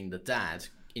Gordon-Levitt, being the dad,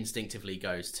 instinctively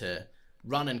goes to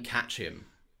run and catch him,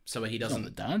 so he doesn't...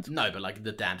 Not the dad? No, but like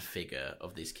the dad figure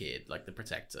of this kid, like the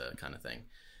protector kind of thing.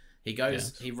 He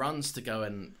goes, he runs to go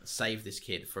and save this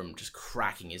kid from just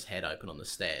cracking his head open on the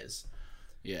stairs.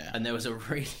 Yeah. And there was a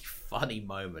really funny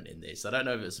moment in this, I don't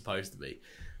know if it's supposed to be,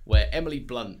 where Emily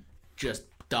Blunt just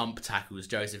dump tackles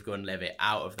Joseph Gordon-Levitt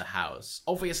out of the house,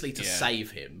 obviously to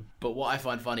save him. But what I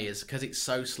find funny is, because it's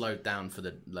so slowed down for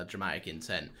the dramatic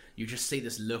intent, you just see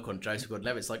this look on Joseph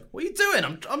Gordon-Levitt. It's like, what are you doing?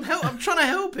 I'm trying to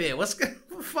help here.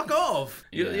 Fuck off.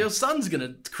 Your son's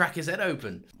gonna crack his head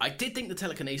open. I did think the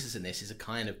telekinesis in this is a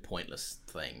kind of pointless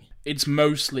thing. It's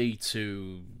mostly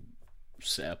to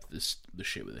set up the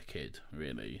shit with the kid,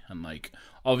 really, and like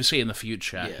obviously in the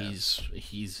future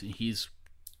he's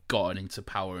gotten into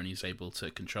power and he's able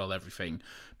to control everything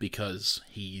because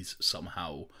he's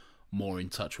somehow more in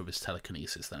touch with his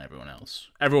telekinesis than everyone else.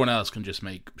 Everyone else can just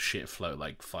make shit float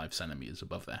like 5 centimeters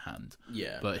above their hand.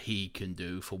 Yeah. But he can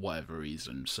do, for whatever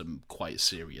reason, some quite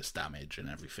serious damage and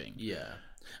everything. Yeah.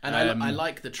 And I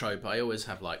like the trope. I always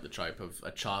have liked the trope of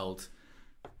a child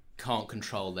can't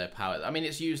control their power. I mean,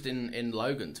 it's used in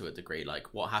Logan to a degree.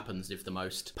 Like, what happens if the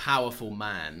most powerful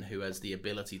man who has the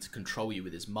ability to control you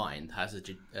with his mind has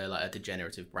a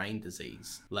degenerative brain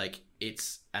disease? Like,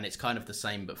 it's kind of the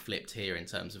same but flipped here in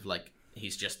terms of like,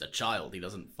 he's just a child. He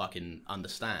doesn't fucking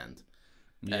understand.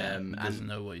 Yeah, he doesn't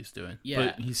know what he's doing.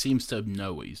 Yeah. But he seems to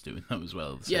know what he's doing, though, as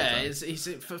well. He's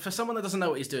for someone that doesn't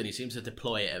know what he's doing, he seems to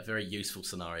deploy it at very useful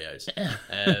scenarios.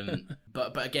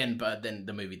 But then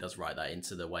the movie does write that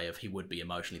into the way of he would be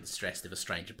emotionally distressed if a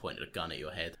stranger pointed a gun at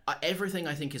your head. Everything,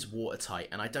 I think, is watertight,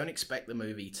 and I don't expect the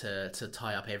movie to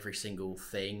tie up every single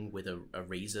thing with a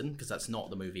reason, because that's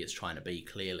not the movie it's trying to be,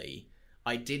 clearly.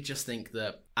 I did just think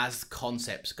that as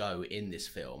concepts go in this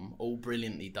film, all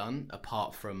brilliantly done,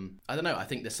 apart from, I don't know, I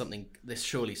think there's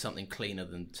surely something cleaner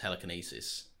than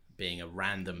telekinesis being a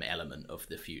random element of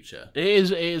the future. It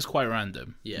is quite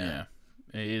random. Yeah.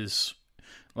 It is,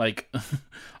 like,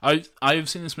 I've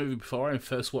seen this movie before. I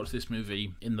first watched this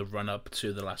movie in the run-up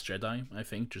to The Last Jedi, I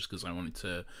think, just because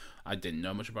I didn't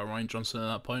know much about Rian Johnson at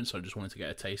that point, so I just wanted to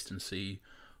get a taste and see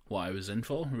what I was in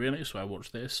for, really. So I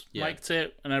watched this, liked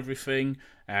it and everything.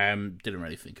 Didn't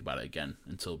really think about it again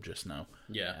until just now.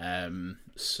 Yeah. And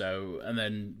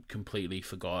then completely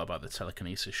forgot about the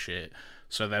telekinesis shit.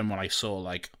 So then when I saw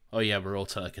like, oh yeah, we're all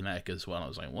telekinetic as well, I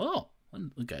was like, well,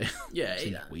 okay. Yeah,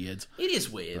 weird. It is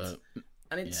weird,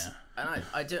 and it's and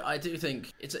I do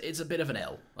think it's a bit of an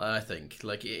L. I think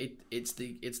like it's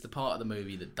the part of the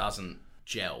movie that doesn't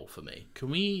gel for me. Can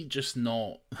we just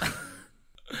not?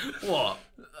 What?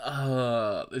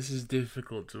 This is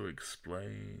difficult to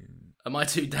explain. Am I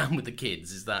too down with the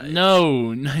kids? Is that it?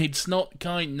 No, it's not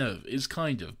it's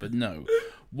kind of, but no.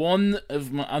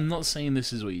 I'm not saying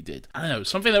this is what you did. I don't know,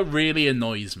 something that really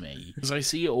annoys me, because I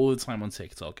see it all the time on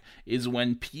TikTok, is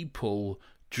when people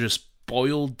just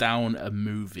boil down a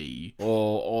movie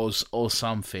or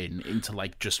something into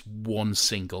like just one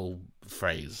single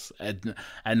phrase. And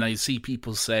I see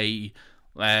people say,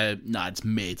 nah, it's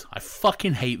mid. I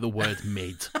fucking hate the word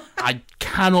mid. I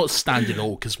cannot stand it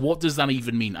all, because what does that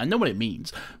even mean? I know what it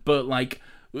means, but like,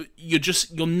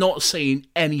 you're not saying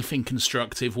anything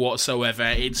constructive whatsoever.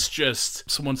 It's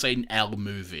just someone saying L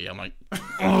movie. I'm like,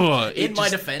 oh. In my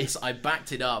defense, I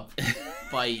backed it up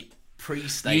by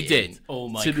pre-stating you did. All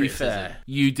my to criticism. be fair,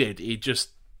 you did. It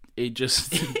just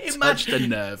touched a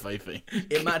nerve, I think.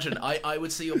 Imagine, I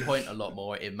would see your point a lot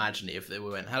more. Imagine if we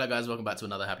went, hello guys, welcome back to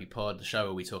another Happy Pod, the show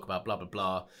where we talk about blah, blah,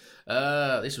 blah.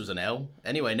 This was an L.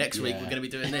 Anyway, next week we're going to be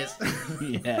doing this.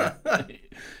 Yeah.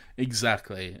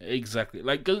 Exactly.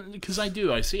 Like, because I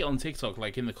see it on TikTok,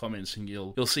 like in the comments, and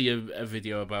you'll see a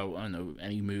video about, I don't know,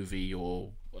 any movie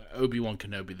or Obi-Wan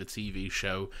Kenobi, the TV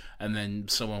show, and then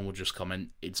someone will just comment,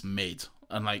 it's mid.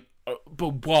 And like,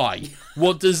 but why?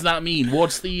 What does that mean?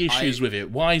 What's the issues with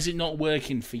it? Why is it not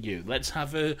working for you? Let's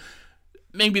have a...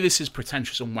 Maybe this is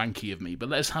pretentious and wanky of me, but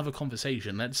let's have a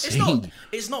conversation. Let's see.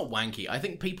 It's not wanky. I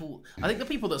think the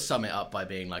people that sum it up by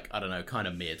being like, I don't know, kind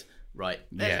of mid, right?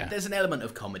 There's an element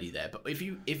of comedy there. But if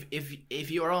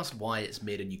you are asked why it's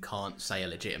mid and you can't say a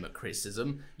legitimate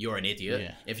criticism, you're an idiot.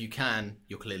 Yeah. If you can,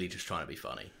 you're clearly just trying to be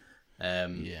funny.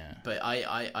 But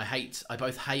I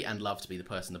both hate and love to be the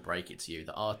person to break it to you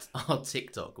that our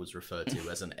TikTok was referred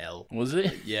to as an L. Was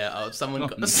it? Yeah,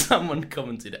 someone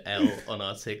commented L on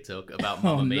our TikTok about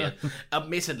Mamma Mia. No.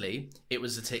 Admittedly, it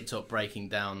was a TikTok breaking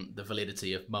down the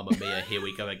validity of Mamma Mia, Here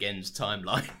We Go Again's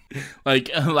timeline.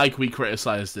 Like we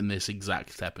criticised in this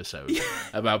exact episode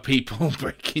about people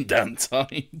breaking down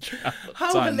time travel.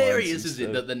 How hilarious is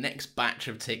it that the next batch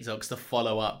of TikToks to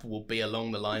follow up will be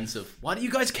along the lines of, why do you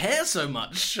guys care so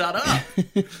much? Shut up.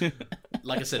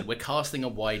 Like I said, we're casting a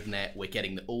wide net. We're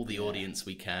getting all the audience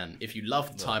we can. If you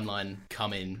love the timeline,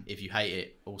 come in. If you hate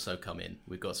it, also come in.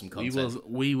 We've got some content.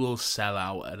 We will sell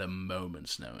out at a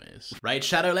moment's notice. Raid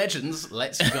Shadow Legends,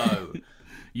 let's go.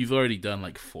 You've already done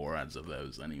like 4 ads of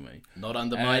those anyway. Not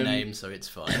under my name, so it's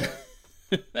fine.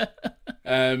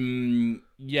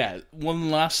 Yeah, one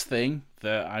last thing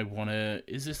that I want to...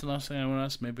 Is this the last thing I want to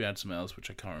ask? Maybe I had something else, which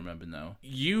I can't remember now.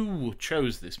 You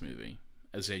chose this movie,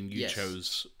 as in you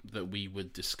chose that we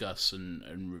would discuss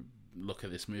and look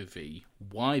at this movie.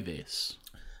 Why this?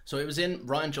 So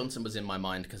Rian Johnson was in my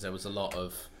mind because there was a lot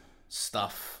of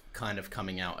stuff kind of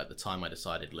coming out at the time I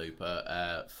decided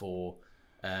Looper for...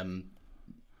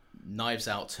 Knives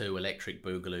Out 2, Electric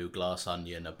Boogaloo, Glass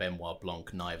Onion, a Benoit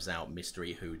Blanc Knives Out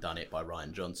mystery whodunit by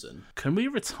Rian Johnson. Can we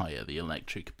retire the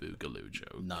Electric Boogaloo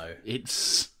joke? No.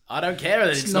 I don't care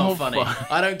that it's not funny. Fun.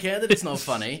 I don't care that it's not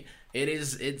funny.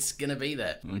 It's gonna be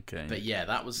there. Okay. But yeah,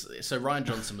 so Rian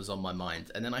Johnson was on my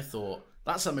mind, and then I thought,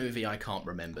 that's a movie I can't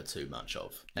remember too much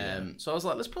of. So I was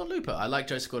like, let's put on Looper. I like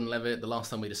Joseph Gordon-Levitt. The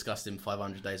last time we discussed him,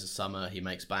 500 Days of Summer, he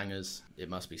makes bangers. It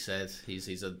must be said.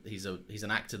 He's an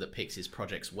actor that picks his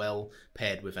projects well,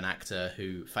 paired with an actor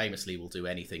who famously will do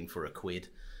anything for a quid.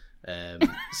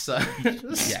 Yes,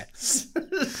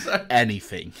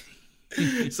 anything.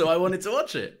 So I wanted to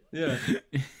watch it. Yeah.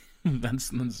 That's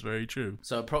very true.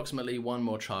 So approximately one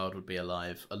more child would be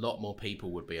alive. A lot more people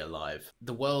would be alive.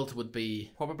 The world would be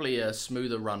probably a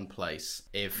smoother run place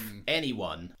if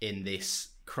anyone in this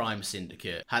crime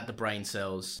syndicate had the brain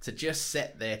cells to just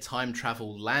set their time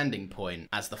travel landing point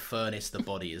as the furnace the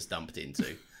body is dumped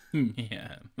into.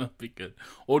 Yeah, that'd be good.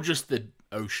 Or just the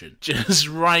ocean. Just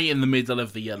right in the middle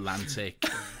of the Atlantic.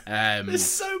 There's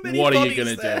so many what bodies are you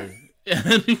going to do?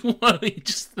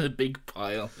 Just the big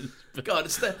pile.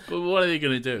 God, but what are they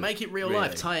going to do? Make it real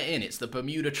life. Tie it in. It's the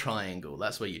Bermuda Triangle.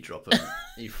 That's where you drop them.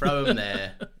 You throw them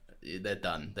there. They're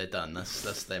done.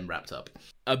 That's them wrapped up.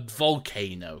 A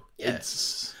volcano.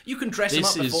 Yes. You can dress them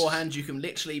up beforehand. You can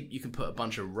put a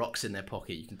bunch of rocks in their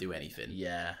pocket. You can do anything.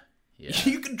 Yeah.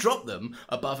 You can drop them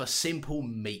above a simple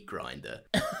meat grinder.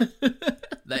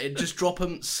 Just drop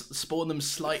them, spawn them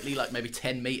slightly, like maybe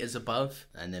 10 meters above,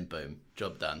 and then boom,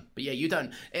 job done. But yeah,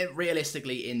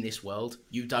 realistically, in this world,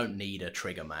 you don't need a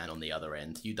trigger man on the other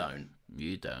end. You don't,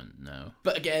 no.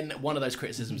 But again, one of those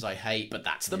criticisms I hate, but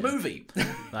that's the movie.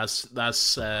 That's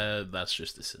just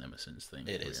the CinemaSins thing.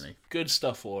 It is. Good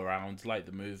stuff all around, like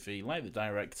the movie, like the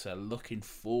director, looking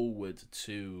forward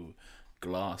to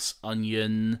Glass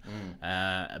Onion,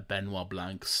 a Benoit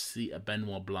Blanc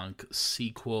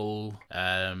sequel. What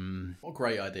a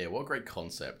great idea. What a great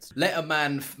concept. Let a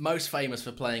man most famous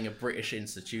for playing a British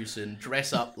institution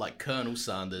dress up like Colonel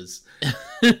Sanders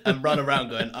and run around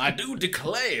going, I do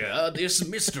declare this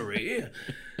mystery.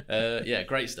 Yeah,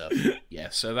 great stuff. Yeah,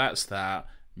 so that's that.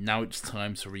 Now it's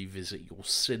time to revisit your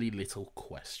silly little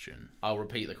question. I'll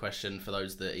repeat the question for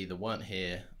those that either weren't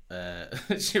here.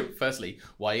 Firstly,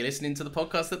 why are you listening to the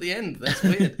podcast at the end? That's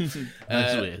weird.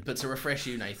 That's weird. But to refresh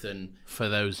you, Nathan, For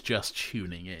those just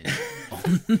tuning in.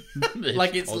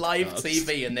 like it's live podcast.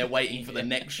 TV and they're waiting for the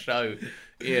next show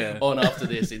Yeah. on after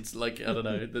this. It's like, I don't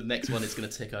know, the next one is going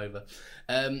to tick over.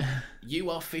 You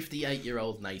are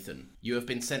 58-year-old Nathan. You have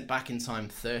been sent back in time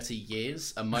 30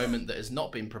 years, a moment that has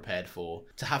not been prepared for,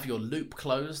 to have your loop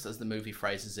closed, as the movie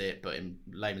phrases it, but in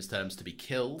layman's terms, to be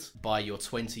killed by your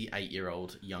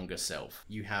 28-year-old younger self.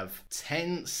 You have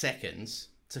 10 seconds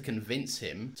to convince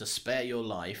him to spare your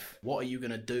life. What are you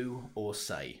going to do or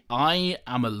say? I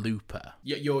am a looper.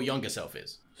 Your younger self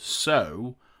is.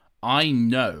 So, I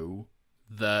know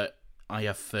that I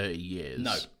have 30 years.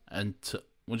 No.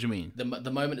 What do you mean?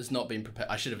 The moment has not been prepared.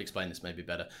 I should have explained this maybe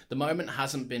better. The moment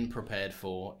hasn't been prepared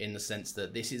for in the sense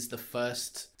that this is the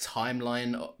first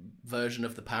timeline version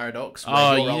of the paradox. Where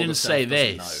Oh, your you older didn't self say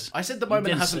doesn't this. know. I said the You moment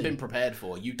didn't hasn't say- been prepared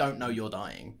for. You don't know you're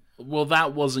dying. Well,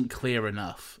 that wasn't clear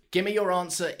enough. Give me your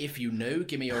answer if you knew.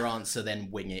 Give me your answer, then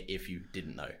wing it if you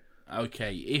didn't know.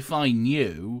 Okay, if I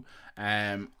knew,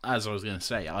 as I was going to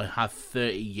say, I have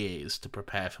 30 years to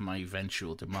prepare for my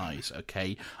eventual demise,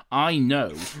 okay? I know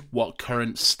what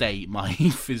current state my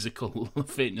physical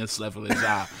fitness level is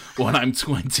at when I'm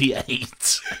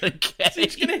 28, okay? So you're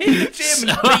just going to hit the gym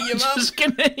and beat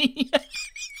him up?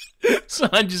 So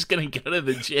I'm just going to go to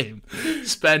the gym,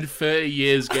 spend 30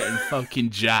 years getting fucking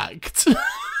jacked.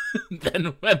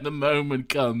 Then when the moment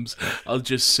comes, I'll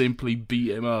just simply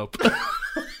beat him up.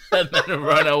 And then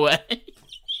run away.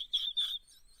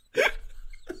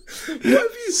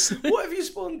 What if you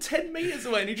spawn 10 metres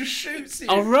away and he just shoots you?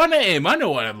 I'll run at him. I know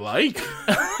what I'm like.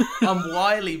 I'm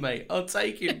wily, mate. I'll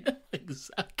take him.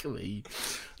 Exactly.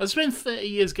 I spent 30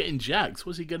 years getting jacked.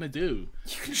 What's he gonna do?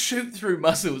 You can shoot through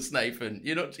muscles, Nathan.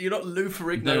 You're not Lou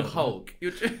Ferrigno No. Hulk.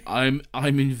 You're just... I'm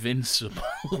invincible.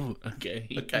 Okay.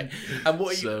 Okay. And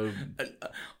what are So- you?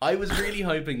 I was really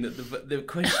hoping that the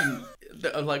question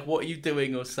of like what are you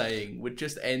doing or saying would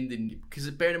just end in, because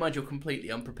bearing in mind you're completely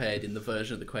unprepared in the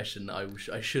version of the question that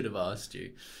I should have asked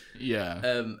you. Yeah.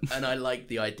 And I like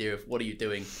the idea of what are you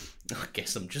doing? I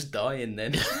guess I'm just dying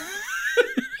then.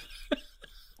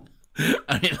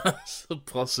 I mean, that's a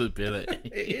possibility.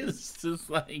 It is. It's just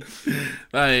like,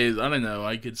 that is, I don't know,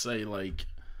 I could say, like,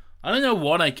 I don't know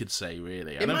what I could say,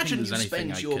 really. I don't Imagine think you there's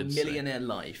anything spend I your could say.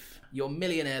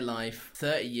 millionaire life,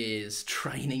 30 years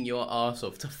training your arse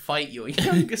off to fight your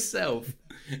younger self.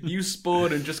 You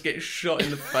spawn and just get shot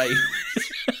in the face.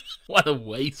 What a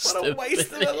waste. What a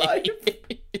waste of a life.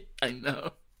 I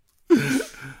know.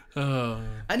 Oh,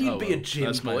 And you'd be a well, gym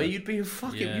that's boy. my- You'd be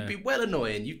you'd be well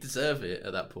annoying. You deserve it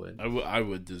at that point. I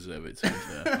would deserve it, to be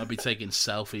fair. I'd be taking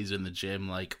selfies in the gym,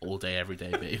 like, all day, every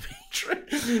day, baby.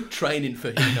 Training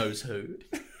for who knows who.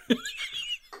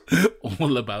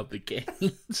 All about the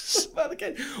games. About the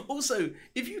game. Also,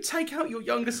 if you take out your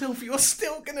younger self, you're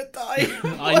still gonna die.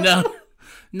 I know.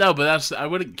 No, but I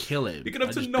wouldn't kill him. You're gonna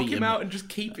have I'd to just knock beat him out and just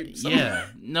keep him. Yeah. somewhere.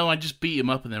 No, I just beat him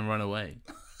up and then run away.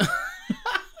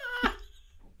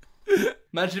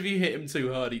 Imagine if you hit him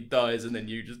too hard, he dies, and then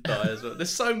you just die as well. There's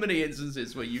so many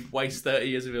instances where you'd waste 30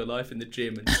 years of your life in the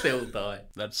gym and still die.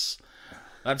 That's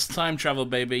time travel,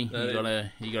 baby. You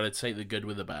gotta take the good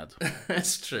with the bad.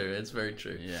 That's true. It's very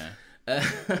true. Yeah.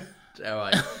 All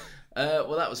right.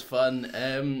 Well, that was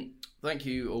fun. Thank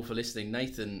you all for listening.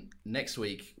 Nathan, next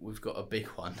week we've got a big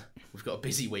one. We've got a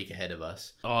busy week ahead of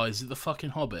us. Oh, is it the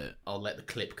fucking Hobbit? I'll let the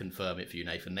clip confirm it for you,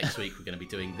 Nathan. Next week we're going to be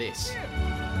doing this.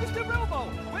 Mr. Bilbo,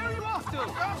 where are you off to? I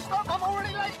can't stop, I'm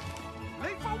already late.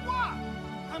 Late for what?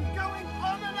 I'm going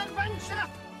on an adventure.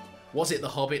 Was it The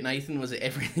Hobbit, Nathan? Was it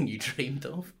everything you dreamed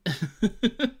of?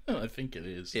 I think it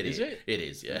is. It is it? It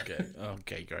is, yeah.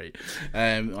 Okay, great.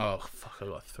 Oh fuck! I've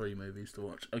got 3 movies to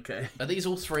watch. Okay. Are these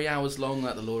all 3 hours long,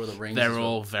 like The Lord of the Rings? They're as well?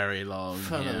 all very long.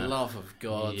 For the yeah. love of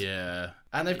God. Yeah.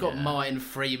 And they've got Yeah. Martin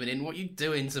Freeman in. What are you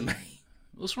doing to me?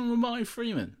 What's wrong with Martin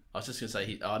Freeman? I was just going to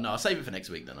say, no, I'll save it for next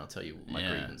week then. I'll tell you what my Yeah.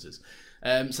 grievances.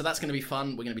 So that's going to be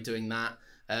fun. We're going to be doing that.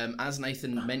 As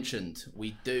Nathan mentioned,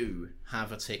 we do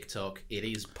have a TikTok. It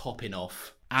is popping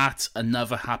off. At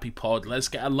Another Happy Pod. Let's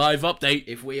get a live update.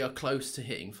 If we are close to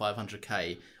hitting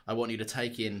 500k, I want you to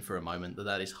take in for a moment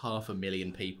that is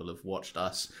 500,000 people have watched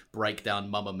us break down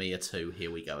Mamma Mia 2.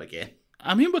 Here we go again.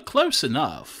 I mean, we're close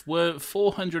enough. We're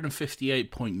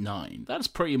 458.9. That's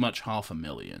pretty much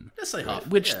 500,000. Let's say half.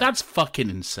 Which, yeah. that's fucking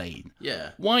insane.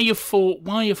 Yeah. Why have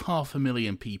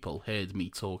 500,000 people heard me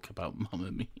talk about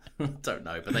Mamma Mia? Don't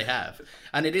know, but they have.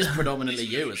 And it is predominantly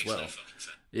you as well.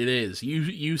 It is.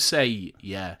 You say,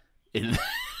 yeah.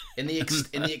 In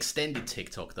the extended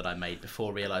TikTok that I made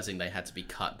before realizing they had to be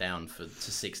cut down to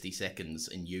 60 seconds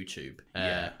in YouTube,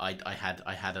 I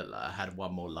had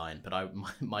one more line, but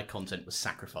my content was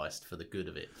sacrificed for the good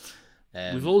of it.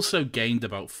 We've also gained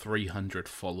about 300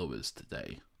 followers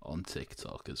today on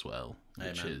TikTok as well,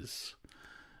 which is...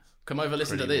 Come over,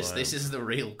 listen to this. Wild. This is the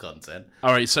real content.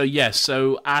 All right,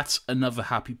 so at Another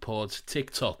Happy Pod,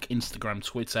 TikTok, Instagram,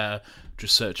 Twitter,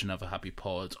 just search Another Happy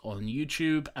Pod on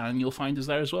YouTube, and you'll find us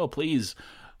there as well. Please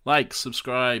like,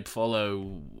 subscribe,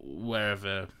 follow,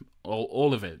 wherever,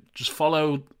 all of it. Just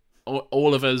follow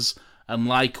all of us and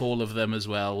like all of them as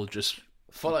well. Just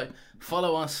follow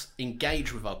us,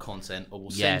 engage with our content, or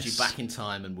we'll send you back in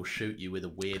time and we'll shoot you with a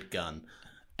weird gun.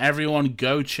 Everyone,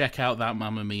 go check out that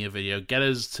Mamma Mia video. Get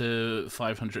us to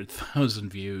 500,000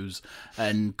 views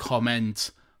and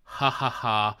comment, ha ha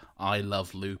ha, I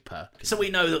love Looper. So we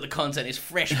know that the content is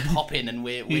fresh popping and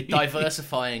we're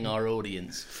diversifying our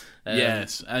audience.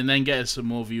 Yes, and then get us some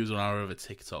more views on our other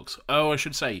TikToks. Oh, I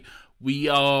should say, we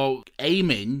are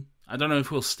aiming, I don't know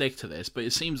if we'll stick to this, but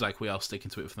it seems like we are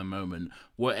sticking to it for the moment.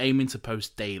 We're aiming to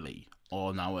post daily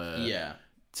on our...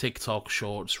 TikTok,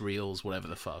 shorts, reels, whatever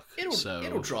the fuck.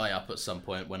 It'll dry up at some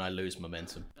point when I lose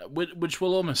momentum. Which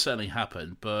will almost certainly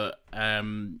happen, but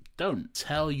don't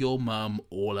tell your mum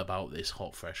all about this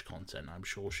hot, fresh content. I'm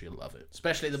sure she'll love it.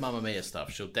 Especially the Mamma Mia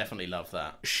stuff. She'll definitely love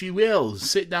that. She will.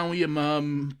 Sit down with your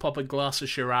mum, pop a glass of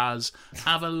Shiraz,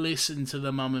 have a listen to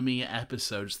the Mamma Mia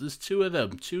episodes. There's 2 of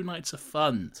them. 2 nights of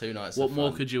fun. 2 nights What of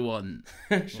more fun. Could you want?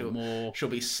 She'll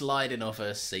be sliding off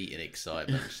her seat in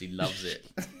excitement. She loves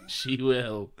it. She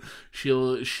will.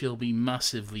 She'll be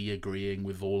massively agreeing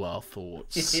with all our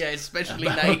thoughts. Yeah, especially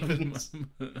Nathan's.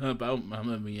 About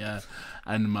Mamma Mia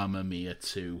and Mamma Mia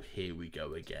 2. Here we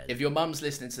go again. If your mum's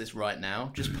listening to this right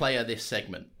now, just play her this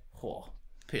segment. Oh,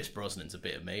 Pierce Brosnan's a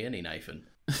bit of me, isn't he, Nathan?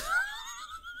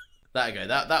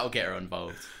 That'll get her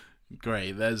involved.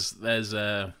 Great. That's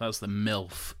the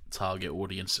MILF target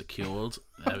audience secured.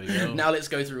 There we go. Now let's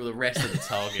go through all the rest of the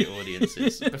target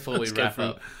audiences before we wrap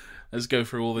up. Let's go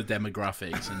through all the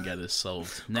demographics and get this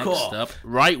solved. Next up,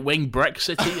 right-wing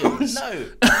Brexiteers. No.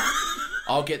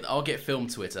 I'll get film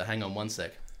Twitter. Hang on one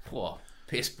sec. Whoa,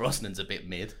 Pierce Brosnan's a bit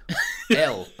mid.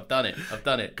 I've done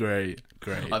it. Great.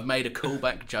 I've made a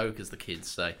callback joke, as the kids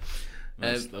say.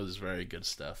 That was very good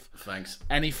stuff. Thanks.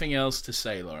 Anything else to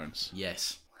say, Lawrence?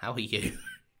 Yes. How are you?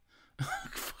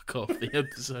 Fuck off. The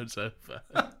episode's over.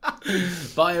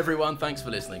 Bye, everyone. Thanks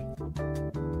for listening.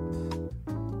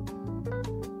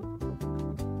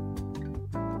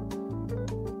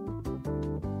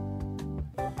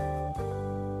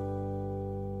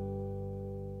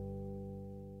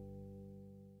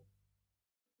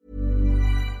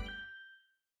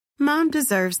 Mom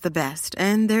deserves the best,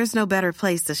 and there's no better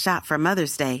place to shop for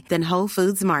Mother's Day than Whole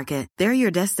Foods Market. They're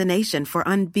your destination for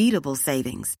unbeatable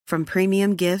savings, from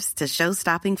premium gifts to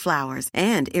show-stopping flowers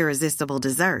and irresistible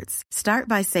desserts. Start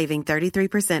by saving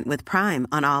 33% with Prime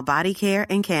on all body care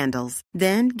and candles.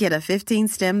 Then get a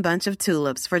 15-stem bunch of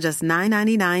tulips for just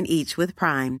 $9.99 each with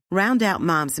Prime. Round out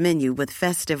Mom's menu with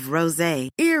festive rosé,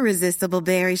 irresistible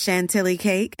berry chantilly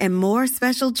cake, and more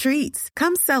special treats.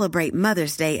 Come celebrate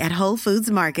Mother's Day at Whole Foods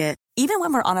Market. Even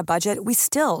when we're on a budget, we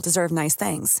still deserve nice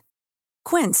things.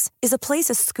 Quince is a place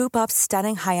to scoop up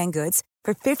stunning high-end goods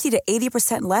for 50 to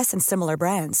 80% less than similar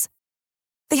brands.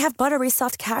 They have buttery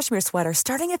soft cashmere sweaters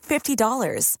starting at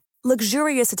 $50,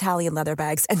 luxurious Italian leather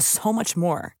bags, and so much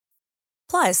more.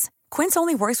 Plus, Quince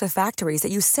only works with factories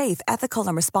that use safe, ethical,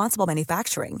 and responsible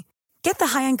manufacturing. Get the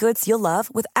high-end goods you'll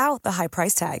love without the high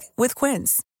price tag with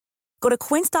Quince. Go to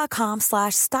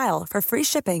quince.com/style for free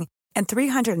shipping and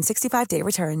 365-day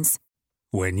returns.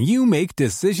 When you make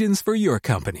decisions for your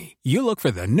company, you look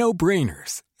for the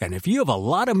no-brainers. And if you have a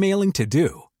lot of mailing to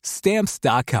do,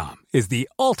 Stamps.com is the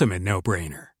ultimate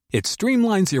no-brainer. It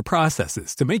streamlines your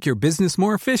processes to make your business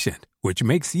more efficient, which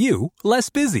makes you less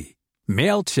busy.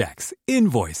 Mail checks,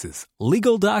 invoices,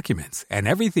 legal documents, and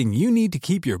everything you need to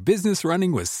keep your business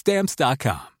running with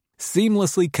Stamps.com.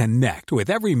 Seamlessly connect with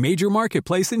every major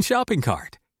marketplace and shopping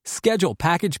cart. Schedule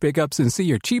package pickups and see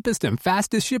your cheapest and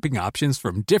fastest shipping options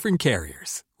from different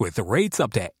carriers, with rates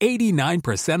up to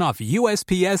 89% off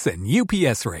USPS and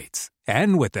UPS rates.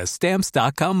 And with the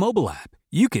Stamps.com mobile app,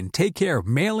 you can take care of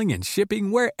mailing and shipping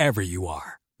wherever you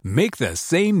are. Make the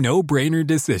same no-brainer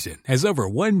decision as over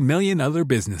 1 million other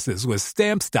businesses with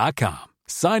Stamps.com.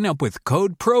 Sign up with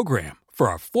code PROGRAM for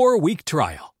a 4-week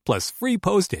trial, plus free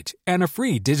postage and a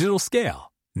free digital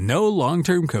scale. No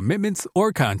long-term commitments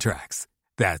or contracts.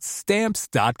 That's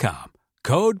Stamps.com.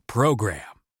 Code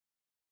PROGRAM.